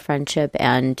of our friendship.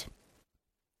 And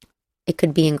It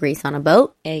could be in Greece on a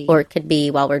boat, Hey. or it could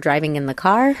be while we're driving in the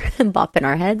car and bopping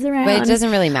our heads around. But it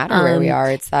doesn't really matter where we are.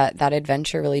 It's that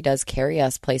adventure really does carry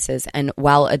us places. And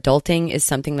while adulting is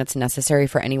something that's necessary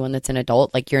for anyone that's an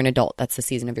adult, like you're an adult, that's the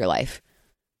season of your life.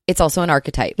 It's also an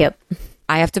archetype. Yep.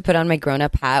 I have to put on my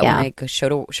grown-up hat Yeah. when I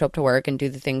show up to work and do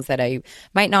the things that I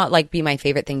might not like be my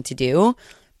favorite thing to do.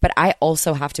 But I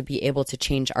also have to be able to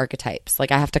change archetypes.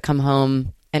 Like I have to come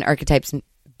home, and archetypes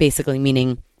basically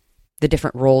meaning the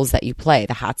different roles that you play,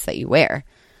 the hats that you wear.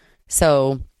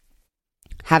 So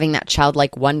having that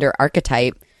childlike wonder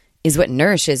archetype is what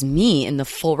nourishes me in the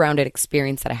full rounded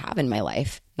experience that I have in my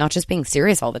life. Not just being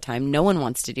serious all the time. No one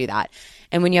wants to do that.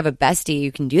 And when you have a bestie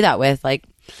you can do that with, like,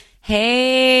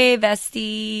 hey,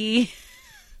 bestie.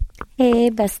 Hey,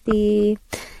 bestie.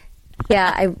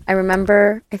 Yeah, I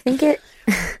remember, I think it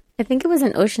was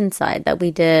in Oceanside that we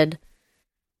did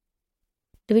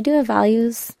we do a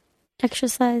values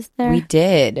exercise there? We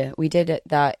did it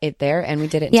there, and we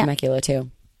did it in Temecula too.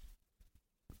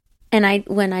 And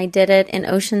when I did it in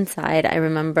Oceanside, I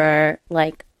remember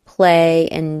like play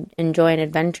and enjoy and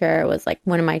adventure was like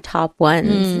one of my top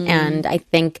ones. And I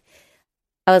think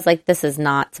I was like, this is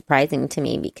not surprising to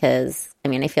me because, I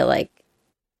mean, I feel like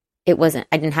I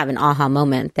didn't have an aha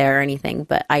moment there or anything,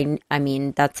 but I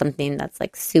mean, that's something that's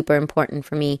like super important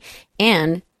for me.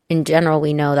 And in general,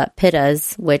 we know that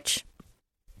pittas, which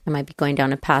I might be going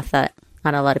down a path that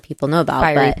not a lot of people know about,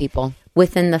 Fiery people.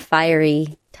 Within the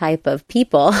fiery type of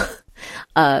people,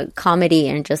 comedy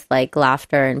and just like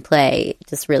laughter and play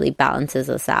just really balances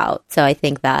us out. So I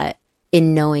think that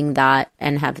in knowing that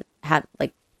and have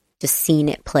like just seen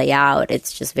it play out,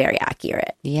 it's just very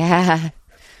accurate. Yeah.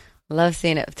 Love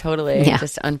seeing it totally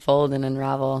just unfold and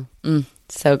unravel.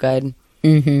 So good.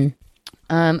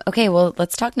 Okay, well,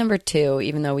 let's talk number 2,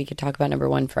 even though we could talk about number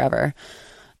 1 forever.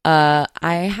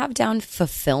 I have down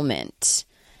fulfillment.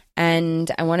 And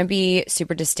I want to be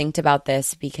super distinct about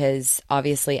this because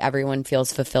obviously everyone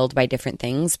feels fulfilled by different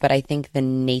things. But I think the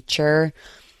nature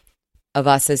of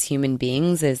us as human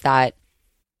beings is that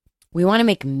we want to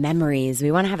make memories.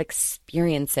 We want to have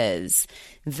experiences.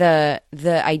 The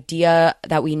idea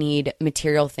that we need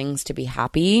material things to be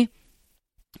happy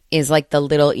is like the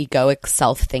little egoic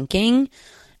self-thinking.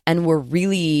 And we're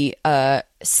really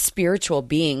spiritual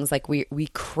beings. Like we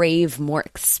crave more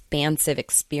expansive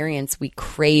experience. We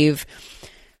crave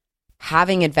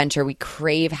having adventure. We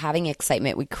crave having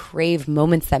excitement. We crave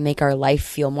moments that make our life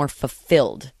feel more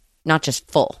fulfilled, not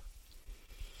just full.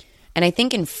 And I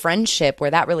think in friendship,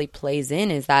 where that really plays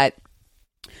in is that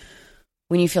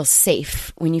when you feel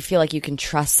safe, when you feel like you can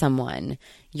trust someone,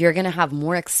 you're going to have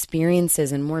more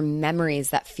experiences and more memories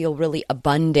that feel really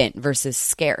abundant versus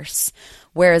scarce.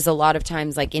 Whereas a lot of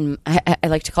times, like I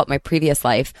like to call it my previous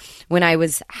life, when I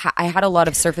had a lot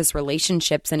of surface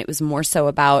relationships, and it was more so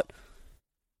about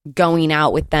going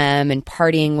out with them and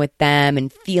partying with them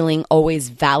and feeling always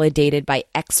validated by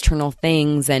external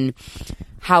things, and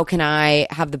how can I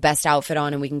have the best outfit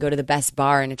on and we can go to the best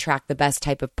bar and attract the best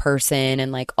type of person,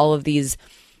 and like all of these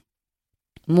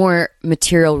more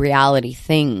material reality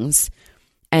things.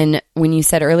 And when you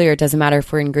said earlier, it doesn't matter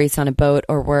if we're in Greece on a boat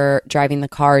or we're driving the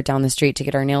car down the street to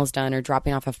get our nails done or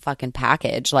dropping off a fucking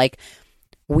package, like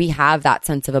we have that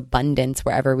sense of abundance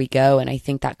wherever we go. And I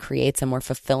think that creates a more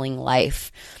fulfilling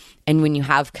life. And when you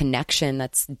have connection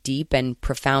that's deep and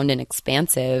profound and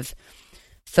expansive,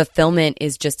 fulfillment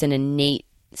is just an innate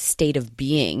state of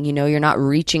being. You know, you're not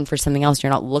reaching for something else.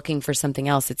 You're not looking for something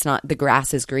else. It's not the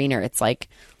grass is greener. It's like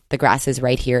the grass is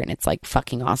right here and it's like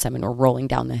fucking awesome. And we're rolling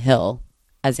down the hill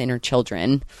as inner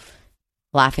children,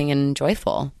 laughing and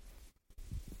joyful.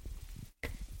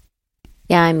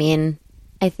 Yeah, I mean,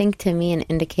 I think to me an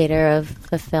indicator of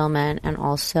fulfillment and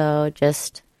also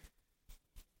just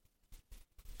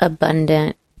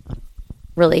abundant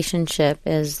relationship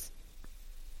is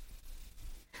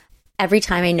every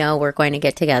time I know we're going to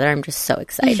get together, I'm just so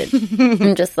excited.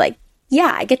 I'm just like,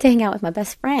 yeah, I get to hang out with my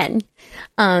best friend.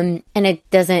 And it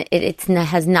doesn't, it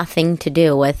has nothing to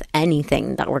do with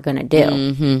anything that we're going to do.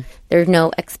 Mm-hmm. There's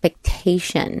no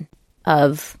expectation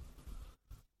of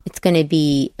it's going to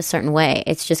be a certain way.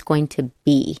 It's just going to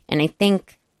be. And I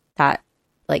think that,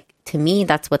 like, to me,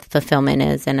 that's what fulfillment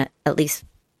is. And at least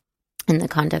in the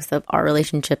context of our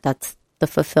relationship, that's the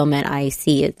fulfillment I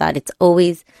see, is that it's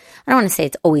always, I don't want to say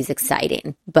it's always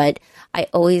exciting, but I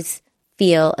always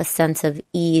feel a sense of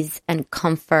ease and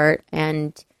comfort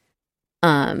and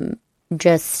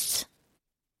just,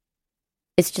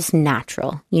 it's just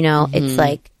natural, you know. Mm-hmm. It's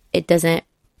like it doesn't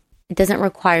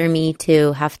require me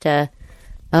to have to,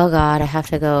 oh God, I have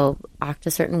to go act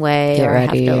a certain way, Get or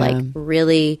ready, I have to like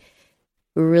really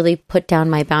really put down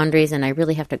my boundaries, and I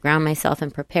really have to ground myself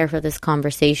and prepare for this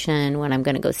conversation when I'm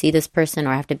going to go see this person,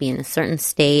 or I have to be in a certain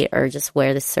state or just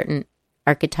wear this certain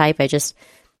archetype. I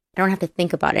don't have to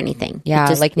think about anything.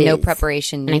 Yeah, like no is.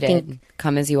 preparation needed. And I think,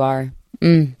 come as you are.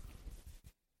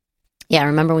 Yeah, I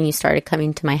remember when you started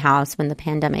coming to my house when the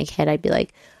pandemic hit, I'd be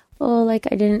like, oh, like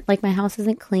I didn't, like my house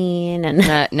isn't clean and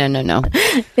no.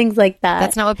 things like that.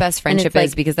 That's not what best friendship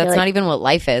is, because that's not even what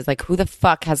life is. Like, who the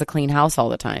fuck has a clean house all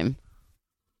the time?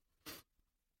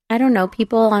 I don't know,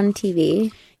 people on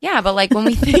TV. Yeah, but like when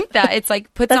we think that, it's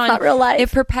like puts That's on, not real life.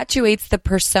 It perpetuates the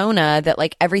persona that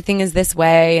like everything is this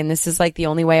way and this is like the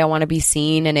only way I want to be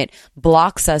seen, and it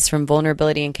blocks us from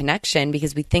vulnerability and connection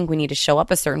because we think we need to show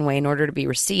up a certain way in order to be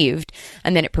received,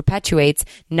 and then it perpetuates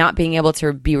not being able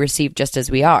to be received just as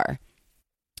we are.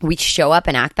 We show up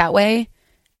and act that way,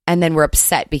 and then we're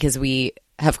upset because we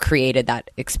have created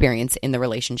that experience in the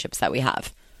relationships that we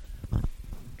have.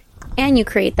 And you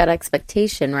create that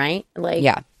expectation, right? Like,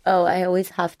 yeah. Oh, I always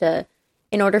have to,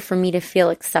 in order for me to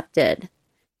feel accepted,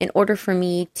 in order for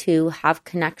me to have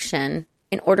connection,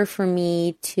 in order for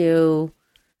me to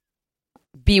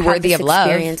be worthy of love,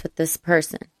 experience with this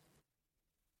person,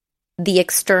 the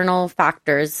external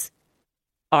factors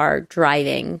are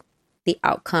driving the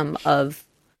outcome of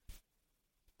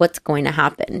what's going to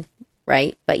happen,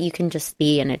 right? But you can just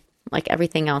be in it, like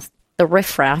everything else. The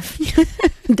riffraff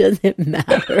doesn't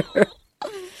matter.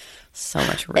 So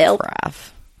much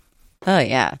riffraff. Oh,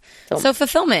 yeah. So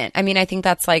fulfillment. I mean, I think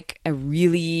that's like a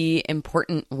really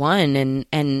important one.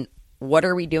 And what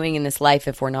are we doing in this life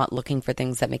if we're not looking for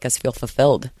things that make us feel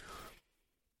fulfilled?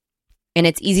 And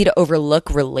it's easy to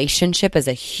overlook relationship as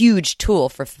a huge tool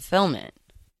for fulfillment.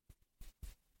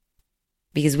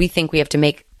 Because we think we have to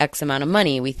make X amount of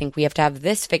money. We think we have to have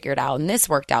this figured out and this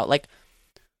worked out. Like,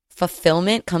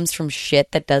 fulfillment comes from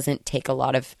shit that doesn't take a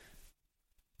lot of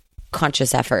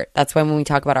conscious effort. That's why when we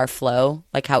talk about our flow,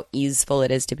 like how easeful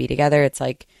it is to be together, it's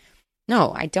like,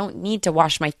 no, I don't need to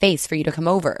wash my face for you to come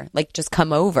over. Like, just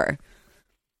come over.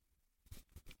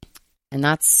 And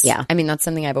that's, yeah. I mean, that's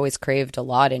something I've always craved a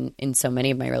lot in so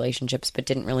many of my relationships, but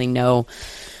didn't really know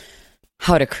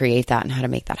how to create that and how to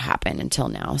make that happen until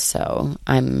now. So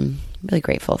I'm really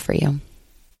grateful for you.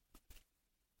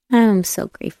 I'm so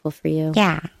grateful for you.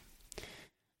 Yeah.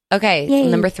 Okay. Yay.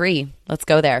 Number 3. Let's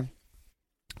go there.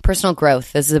 Personal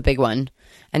growth. This is a big one.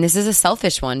 And this is a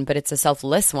selfish one, but it's a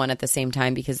selfless one at the same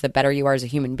time, because the better you are as a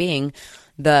human being,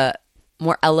 the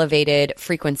more elevated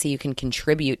frequency you can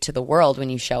contribute to the world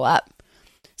when you show up.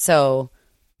 So,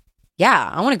 yeah,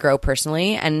 I want to grow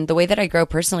personally. And the way that I grow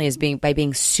personally is by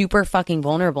being super fucking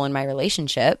vulnerable in my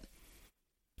relationship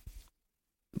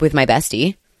with my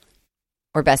bestie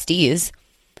or besties,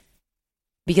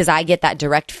 because I get that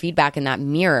direct feedback in that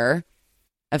mirror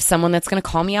of someone that's going to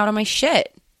call me out on my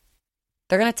shit.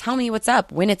 They're going to tell me what's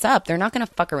up when it's up. They're not going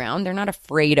to fuck around. They're not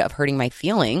afraid of hurting my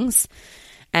feelings.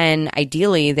 And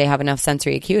ideally, they have enough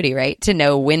sensory acuity, right, to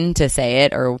know when to say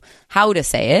it or how to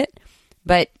say it.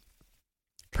 But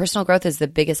personal growth is the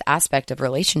biggest aspect of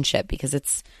relationship because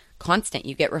it's constant.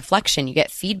 You get reflection. You get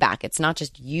feedback. It's not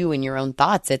just you and your own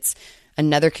thoughts. It's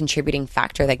another contributing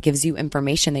factor that gives you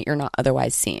information that you're not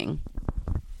otherwise seeing.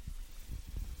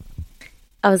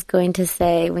 I was going to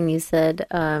say, when you said,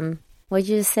 what did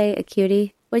you just say,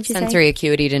 acuity? What did you say? Sensory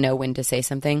acuity to know when to say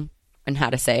something and how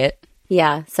to say it.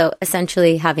 Yeah, so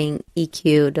essentially having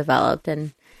EQ developed.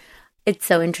 And it's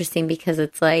so interesting because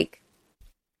it's like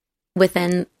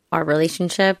within our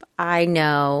relationship, I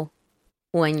know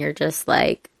when you're just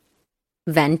like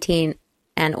venting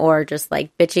and or just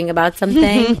like bitching about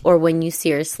something or when you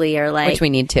seriously are like... Which we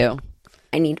need to.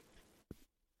 We need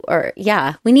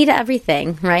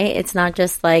everything, right? It's not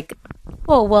just like,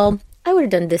 oh, well, I would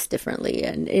have done this differently.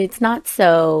 And it's not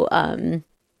so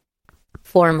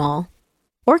formal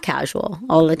or casual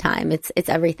all the time. It's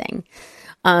everything.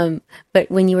 But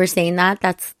when you were saying that,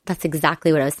 that's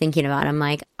exactly what I was thinking about. I'm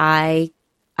like, I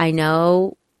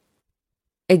know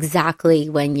exactly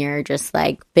when you're just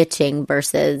like bitching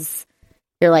versus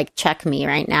you're like, check me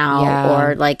right now. Yeah.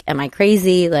 Or like, am I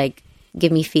crazy? Like,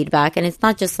 give me feedback. And it's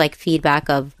not just like feedback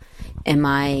of,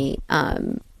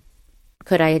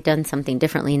 could I have done something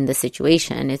differently in this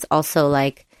situation? It's also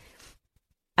like,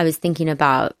 I was thinking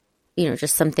about,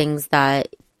 just some things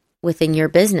that within your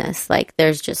business, like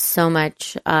there's just so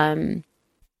much,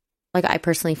 like I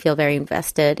personally feel very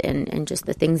invested in just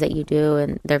the things that you do.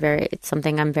 And it's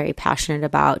something I'm very passionate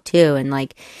about too. And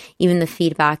like, even the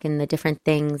feedback and the different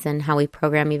things and how we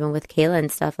program, even with Kayla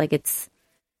and stuff, like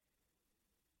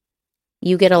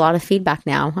you get a lot of feedback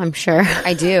now, I'm sure.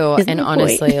 I do. And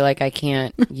honestly, like I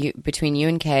can't, between you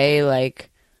and Kay, like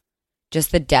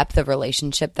just the depth of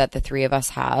relationship that the three of us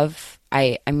have.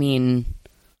 I mean,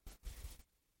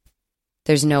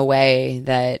 there's no way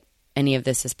that any of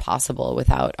this is possible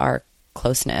without our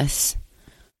closeness,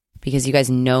 because you guys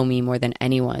know me more than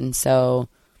anyone. So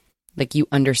like, you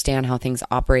understand how things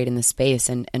operate in the space,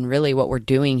 and really what we're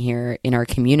doing here in our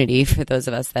community, for those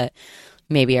of us that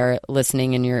maybe are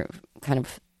listening and you're kind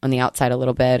of on the outside a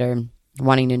little bit or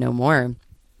wanting to know more.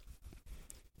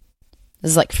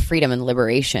 This is like freedom and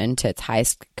liberation to its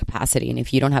highest capacity. And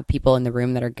if you don't have people in the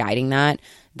room that are guiding that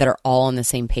are all on the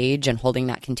same page and holding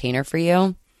that container for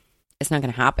you, it's not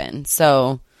going to happen.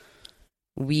 So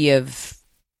we have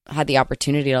had the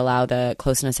opportunity to allow the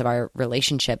closeness of our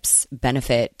relationships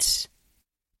benefit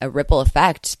a ripple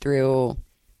effect through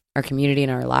our community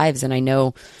and our lives. And I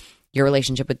know your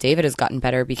relationship with David has gotten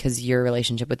better because your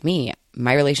relationship with me.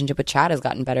 My relationship with Chad has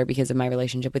gotten better because of my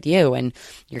relationship with you and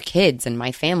your kids and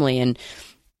my family. And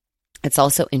it's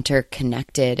also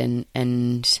interconnected.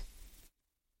 And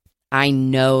I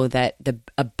know that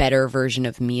a better version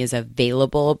of me is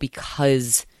available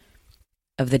because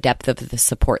of the depth of the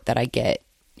support that I get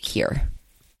here.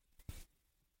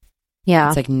 Yeah.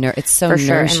 It's like, it's so for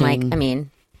sure. nourishing. And like, I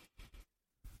mean,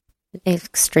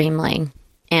 extremely.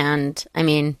 And I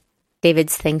mean,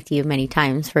 David's thanked you many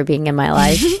times for being in my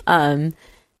life. And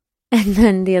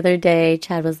then the other day,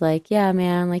 Chad was like, yeah,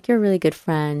 man, like, you're a really good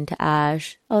friend to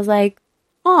Ash. I was like,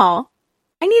 oh,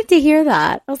 I needed to hear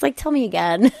that. I was like, tell me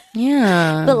again.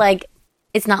 Yeah. But like,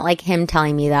 it's not like him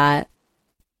telling me that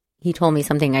he told me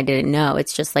something I didn't know.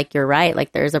 It's just like, you're right.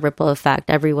 Like, there's a ripple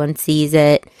effect. Everyone sees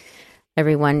it.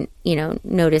 Everyone, you know,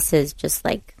 notices just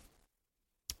like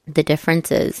the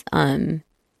differences.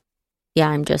 Yeah,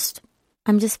 I'm just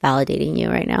validating you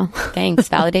right now. Thanks.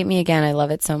 Validate me again. I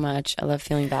love it so much. I love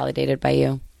feeling validated by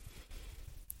you.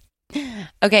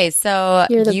 Okay, so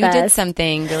you did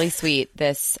something really sweet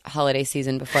this holiday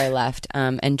season before I left.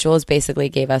 And Jules basically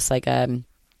gave us like a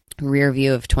rear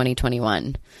view of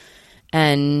 2021.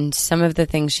 And some of the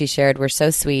things she shared were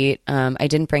so sweet. I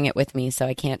didn't bring it with me, so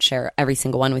I can't share every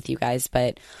single one with you guys.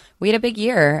 But we had a big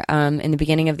year. In the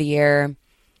beginning of the year,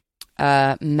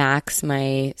 Max,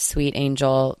 my sweet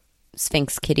angel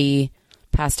Sphinx kitty,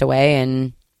 passed away.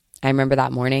 And I remember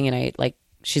that morning, and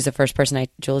Jules is the first person I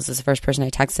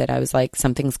texted. I was like,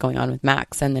 something's going on with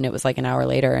Max. And then it was like an hour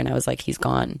later, and I was like, he's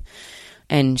gone.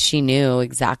 And she knew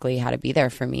exactly how to be there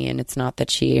for me. And it's not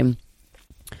that she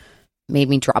made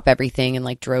me drop everything and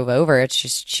like drove over. It's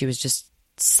just, she was just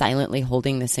silently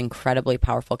holding this incredibly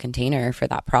powerful container for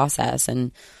that process.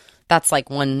 And that's like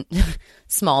one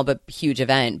small but huge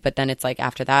event. But then it's like,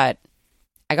 after that,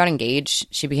 I got engaged.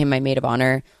 She became my maid of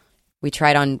honor. We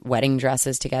tried on wedding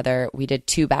dresses together. We did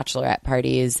 2 bachelorette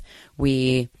parties.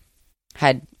 We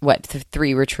had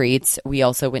 3 retreats. We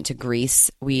also went to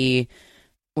Greece. We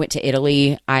went to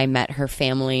Italy. I met her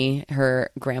family,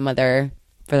 her grandmother,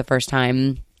 for the first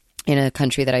time in a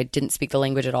country that I didn't speak the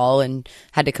language at all, and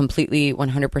had to completely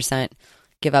 100%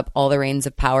 give up all the reins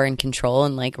of power and control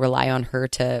and like rely on her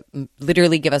to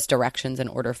literally give us directions and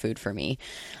order food for me.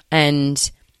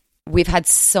 And we've had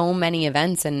so many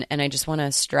events, and I just want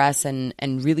to stress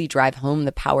and really drive home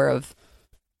the power of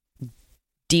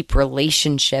deep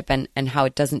relationship and how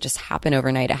it doesn't just happen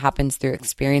overnight. It happens through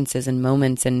experiences and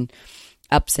moments and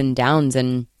ups and downs,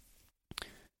 and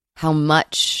how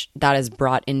much that has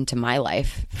brought into my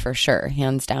life, for sure,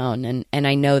 hands down. And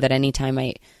I know that anytime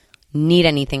I need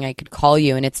anything, I could call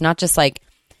you. And it's not just like,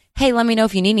 hey, let me know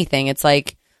if you need anything. It's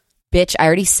like, bitch, I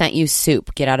already sent you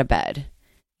soup. Get out of bed.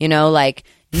 You know, like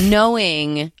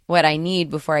knowing what I need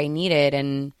before I need it,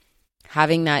 and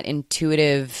having that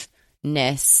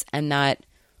intuitiveness, and that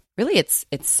really it's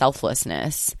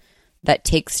selflessness that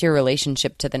takes your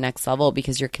relationship to the next level,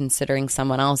 because you're considering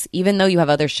someone else. Even though you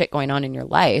have other shit going on in your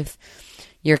life,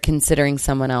 you're considering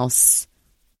someone else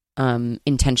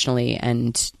intentionally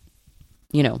and,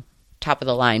 you know, top of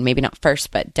the line. Maybe not first,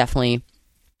 but definitely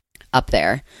up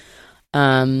there.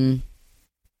 I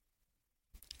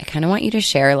kind of want you to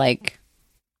share like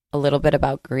a little bit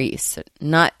about Greece,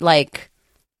 not like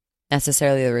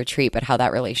necessarily the retreat, but how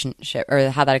that relationship,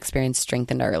 or how that experience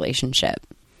strengthened our relationship.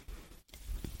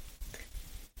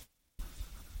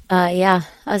 Yeah,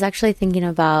 I was actually thinking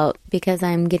about, because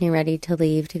I'm getting ready to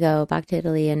leave to go back to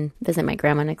Italy and visit my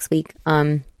grandma next week.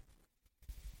 And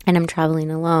I'm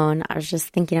traveling alone. I was just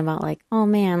thinking about like, oh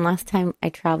man, last time I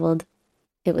traveled,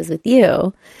 it was with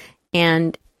you.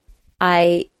 And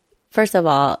first of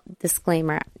all,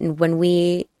 disclaimer, when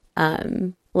we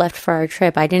left for our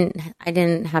trip, I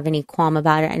didn't have any qualm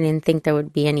about it. I didn't think there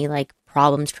would be any like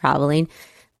problems traveling,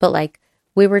 but like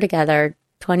we were together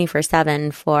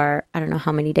 24/7 for I don't know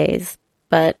how many days,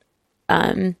 but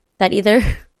that that either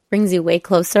brings you way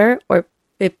closer or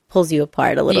it pulls you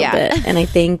apart a little bit. And I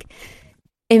think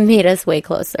it made us way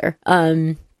closer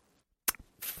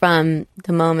from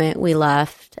the moment we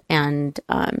left, and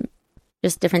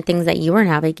just different things that you were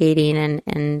navigating.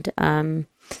 And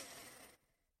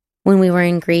when we were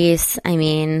in Greece, I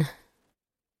mean,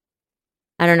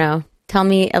 I don't know. Tell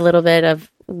me a little bit of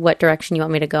what direction you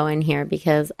want me to go in here,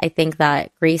 because I think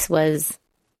that Greece was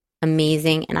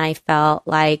amazing, and I felt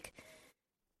like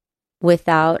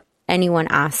without anyone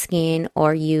asking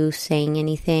or you saying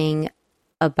anything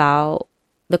about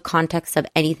the context of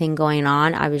anything going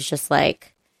on, I was just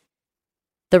like,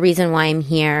 the reason why I'm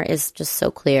here is just so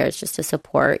clear. It's just to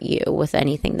support you with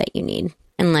anything that you need.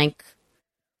 And like,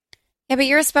 yeah, but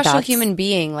you're a special human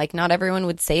being. Like, not everyone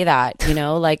would say that, you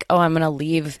know, like, oh, I'm going to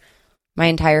leave my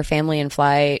entire family and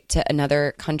fly to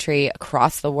another country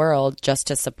across the world just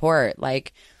to support.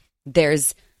 Like,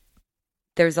 there's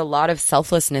a lot of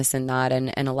selflessness in that,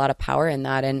 and a lot of power in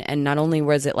that. And not only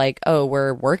was it like, oh,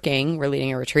 we're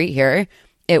leading a retreat here.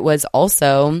 It was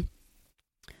also,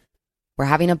 we're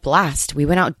having a blast. We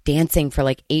went out dancing for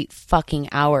like 8 fucking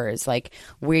hours. Like,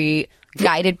 we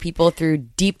guided people through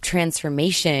deep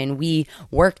transformation. We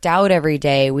worked out every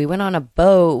day. We went on a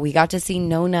boat. We got to see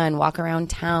Nona and walk around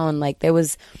town. Like, there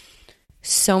was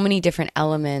so many different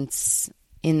elements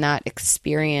in that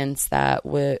experience that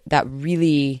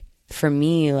really, for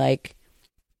me, like,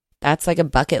 that's like a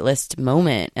bucket list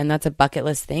moment, and that's a bucket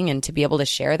list thing. And to be able to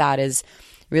share that is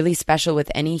really special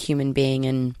with any human being.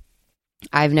 And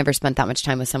I've never spent that much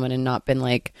time with someone and not been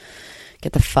like,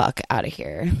 get the fuck out of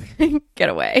here. Get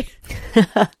away.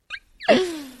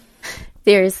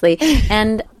 Seriously.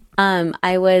 And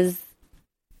it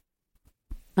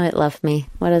left me.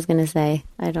 What I was going to say,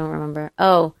 I don't remember.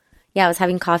 Oh, yeah, I was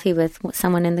having coffee with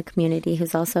someone in the community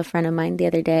who's also a friend of mine the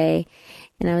other day.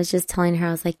 And I was just telling her,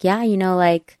 I was like, yeah, you know,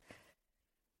 like,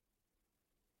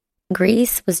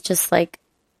 Greece was just like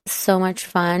so much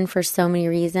fun for so many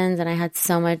reasons. And I had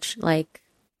so much like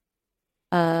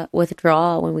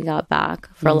withdrawal when we got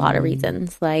back for a lot of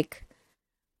reasons. Like,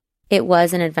 it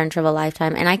was an adventure of a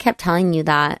lifetime. And I kept telling you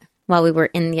that while we were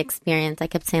in the experience. I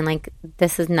kept saying, like,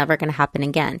 this is never going to happen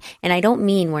again. And I don't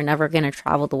mean we're never going to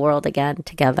travel the world again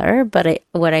together, but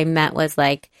what I meant was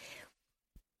like,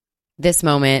 this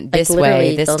moment, this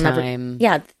way, this time.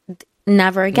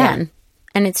 Never again. Yeah.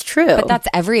 And it's true. But that's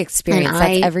every experience.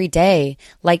 That's every day.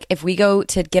 Like, if we go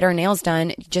to get our nails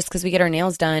done, just because we get our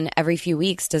nails done every few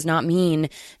weeks does not mean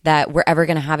that we're ever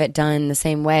going to have it done the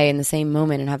same way in the same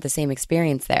moment and have the same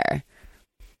experience there.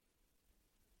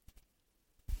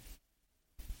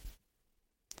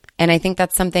 And I think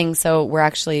that's something, so we're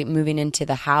actually moving into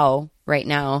the how right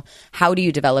now. How do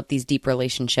you develop these deep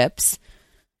relationships?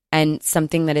 And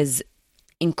something that is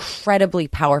incredibly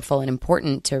powerful and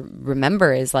important to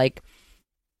remember is like,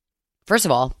 first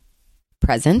of all,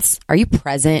 presence. Are you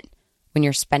present when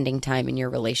you're spending time in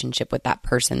your relationship with that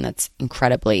person that's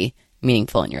incredibly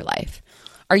meaningful in your life?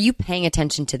 Are you paying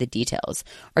attention to the details?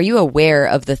 Are you aware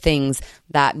of the things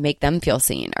that make them feel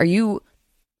seen? Are you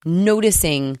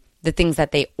noticing the things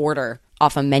that they order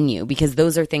off a menu? Because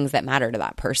those are things that matter to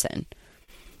that person.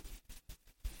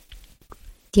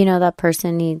 Do you know that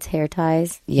person needs hair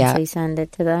ties? Yeah. So you send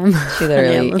it to them. She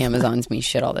literally Amazons me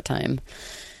shit all the time.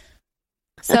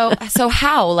 So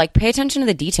how? Like, pay attention to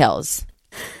the details.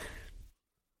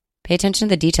 Pay attention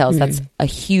to the details. That's a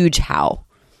huge how.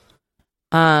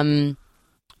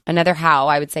 Another how,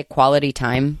 I would say quality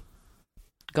time.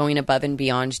 Going above and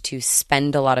beyond to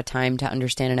spend a lot of time to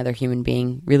understand another human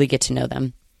being, really get to know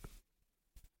them.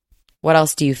 What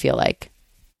else do you feel like?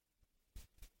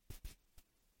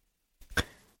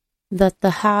 That the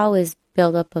how is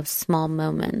built up of small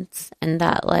moments, and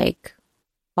that, like,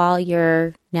 while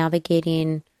you're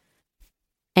navigating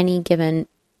any given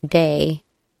day,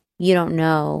 you don't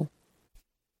know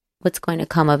what's going to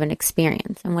come of an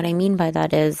experience. And what I mean by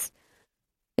that is,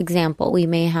 example, we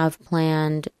may have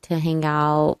planned to hang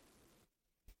out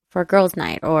for a girls'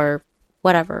 night or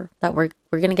whatever, that we're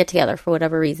going to get together for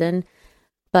whatever reason,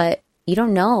 but you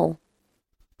don't know,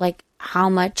 like, how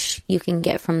much you can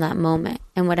get from that moment.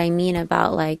 And what I mean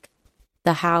about, like,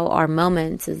 the how are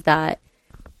moments is that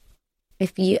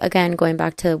if you, again, going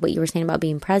back to what you were saying about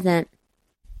being present,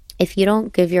 if you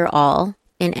don't give your all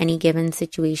in any given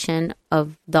situation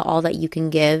of the all that you can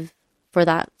give for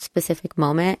that specific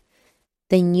moment,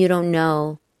 then you don't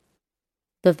know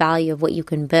the value of what you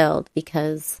can build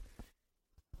because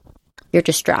you're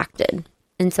distracted.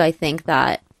 And so I think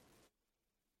that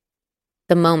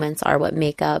the moments are what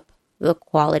make up the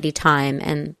quality time,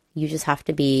 and you just have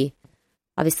to be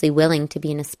obviously willing to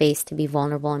be in a space to be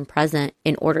vulnerable and present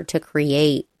in order to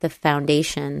create the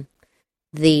foundation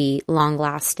the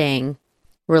long-lasting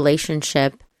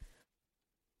relationship,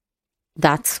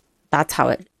 that's how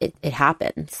it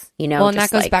happens, you know? Well, and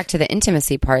that goes back to the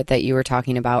intimacy part that you were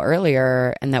talking about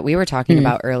earlier, and that we were talking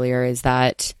about earlier, is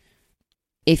that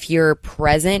if you're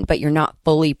present but you're not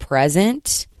fully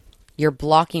present, you're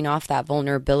blocking off that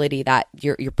vulnerability, that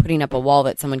you're putting up a wall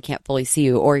that someone can't fully see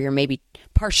you, or you're maybe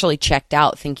partially checked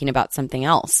out thinking about something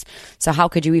else. So how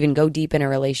could you even go deep in a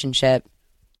relationship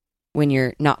when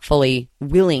you're not fully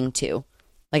willing to?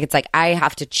 Like, it's like I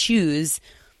have to choose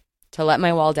to let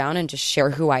my wall down and just share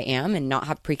who I am and not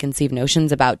have preconceived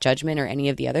notions about judgment or any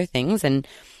of the other things. And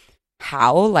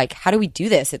how do we do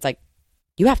this? It's like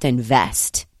you have to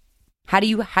invest. How do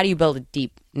you build a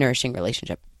deep, nourishing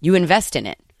relationship? You invest in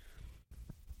it.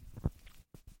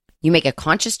 You make a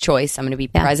conscious choice. I'm going to be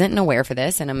present and aware for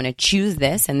this, and I'm going to choose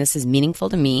this, and this is meaningful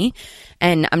to me.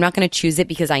 And I'm not going to choose it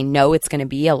because I know it's going to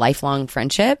be a lifelong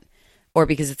friendship or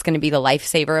because it's going to be the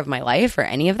lifesaver of my life or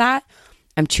any of that.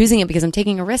 I'm choosing it because I'm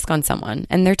taking a risk on someone,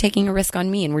 and they're taking a risk on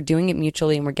me, and we're doing it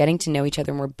mutually, and we're getting to know each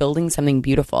other, and we're building something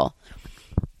beautiful.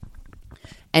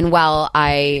 And while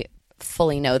I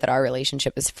fully know that our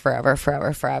relationship is forever,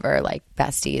 like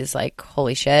besties, like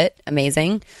holy shit,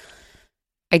 amazing,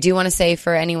 I do want to say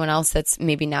for anyone else that's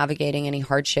maybe navigating any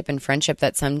hardship in friendship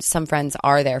that some friends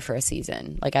are there for a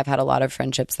season. Like I've had a lot of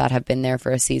friendships that have been there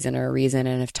for a season or a reason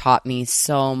and have taught me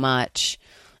so much,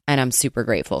 and I'm super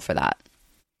grateful for that.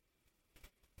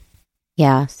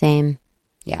 Yeah, same.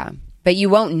 Yeah. But you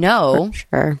won't know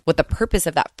what the purpose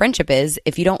of that friendship is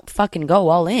if you don't fucking go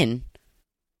all in.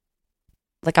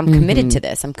 Like I'm committed to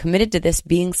this. I'm committed to this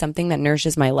being something that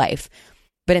nourishes my life.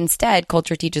 But instead,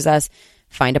 culture teaches us,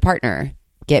 find a partner,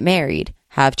 get married,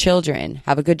 have children,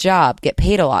 have a good job, get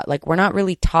paid a lot. Like we're not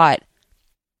really taught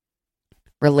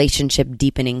relationship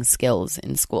deepening skills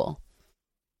in school.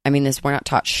 I mean, we're not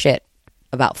taught shit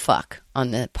about fuck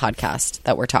on the podcast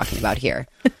that we're talking about here,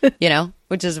 you know,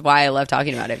 which is why I love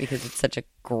talking about it, because it's such a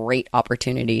great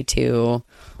opportunity to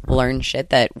learn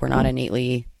shit that we're not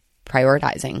innately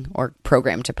prioritizing or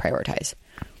programmed to prioritize.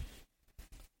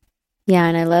 Yeah.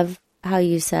 And I love how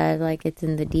you said like it's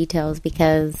in the details,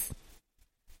 because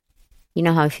you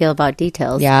know how I feel about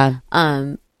details. Yeah.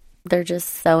 They're just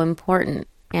so important.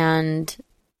 And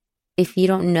if you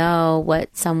don't know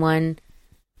what someone,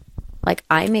 like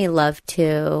I may love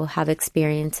to have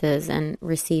experiences and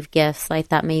receive gifts, like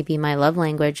that may be my love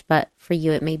language, but for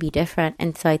you it may be different.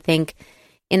 And so I think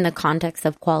in the context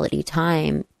of quality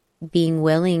time, being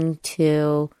willing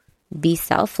to be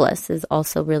selfless is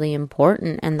also really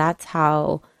important. And that's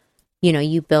how, you know,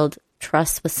 you build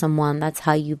trust with someone. That's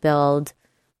how you build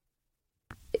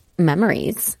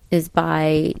memories, is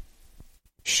by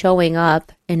showing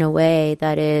up in a way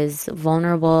that is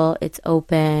vulnerable, it's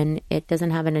open, it doesn't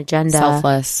have an agenda,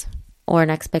 selfless, or an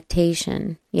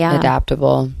expectation. Yeah.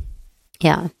 Adaptable.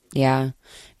 Yeah. Yeah.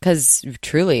 Because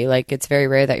truly, like, it's very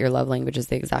rare that your love language is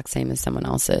the exact same as someone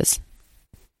else's.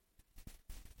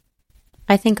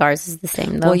 I think ours is the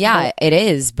same, though. Well, yeah, it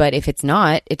is. But if it's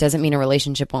not, it doesn't mean a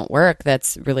relationship won't work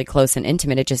that's really close and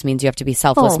intimate. It just means you have to be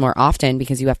selfless more often,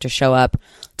 because you have to show up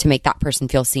to make that person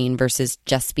feel seen versus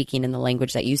just speaking in the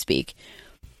language that you speak.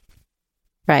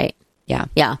 Right. Yeah.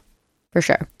 Yeah, for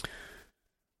sure.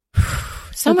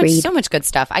 So much good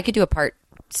stuff. I could do a part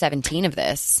 17 of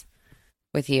this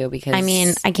with you, because I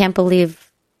mean, I can't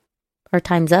believe our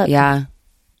time's up. Yeah.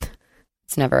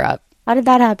 It's never up. How did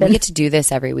that happen? We get to do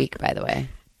this every week, by the way.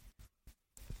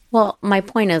 Well, my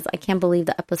point is, I can't believe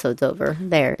the episode's over.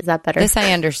 There. Is that better? This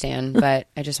I understand, but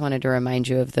I just wanted to remind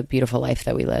you of the beautiful life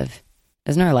that we live.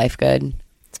 Isn't our life good?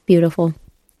 It's beautiful.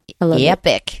 I love it.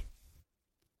 Epic.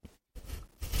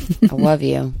 I love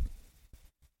you.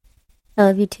 I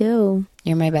love you too.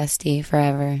 You're my bestie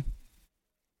forever.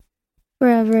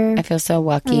 Forever. I feel so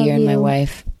lucky you're my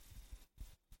wife.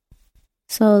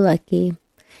 So lucky.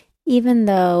 Even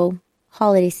though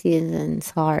holiday season's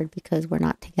hard because we're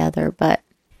not together, but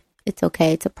it's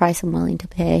okay. It's a price I'm willing to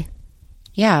pay.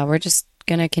 Yeah, we're just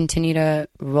going to continue to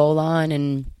roll on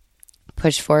and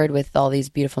push forward with all these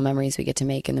beautiful memories we get to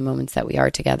make in the moments that we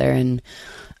are together. And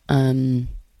I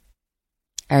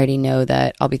already know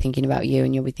that I'll be thinking about you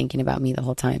and you'll be thinking about me the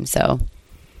whole time. So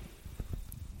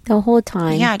the whole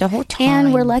time. Yeah, the whole time.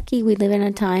 And we're lucky we live in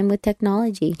a time with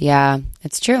technology. Yeah,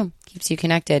 it's true. Keeps you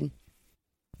connected.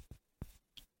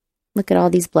 Look at all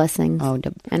these blessings. Oh,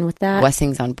 and with that,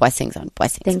 blessings on blessings on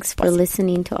blessings. Thanks for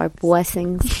listening to our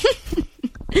blessings.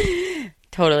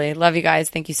 Totally. Love you guys.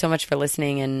 Thank you so much for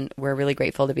listening. And we're really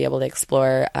grateful to be able to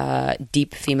explore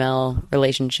deep female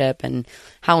relationship and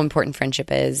how important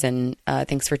friendship is. And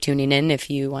thanks for tuning in.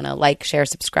 If you want to like, share,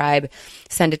 subscribe,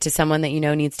 send it to someone that you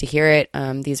know needs to hear it.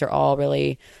 These are all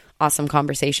really awesome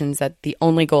conversations that the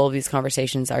only goal of these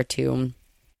conversations are to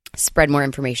spread more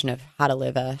information of how to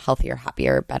live a healthier,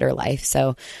 happier, better life.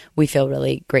 So we feel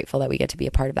really grateful that we get to be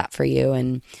a part of that for you.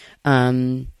 And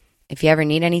if you ever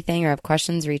need anything or have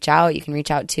questions, reach out. You can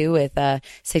reach out too with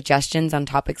suggestions on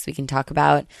topics we can talk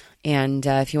about. And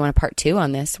if you want a part 2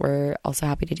 on this, we're also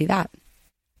happy to do that.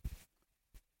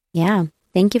 Yeah.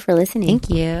 Thank you for listening. Thank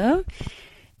you.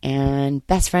 And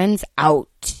best friends out.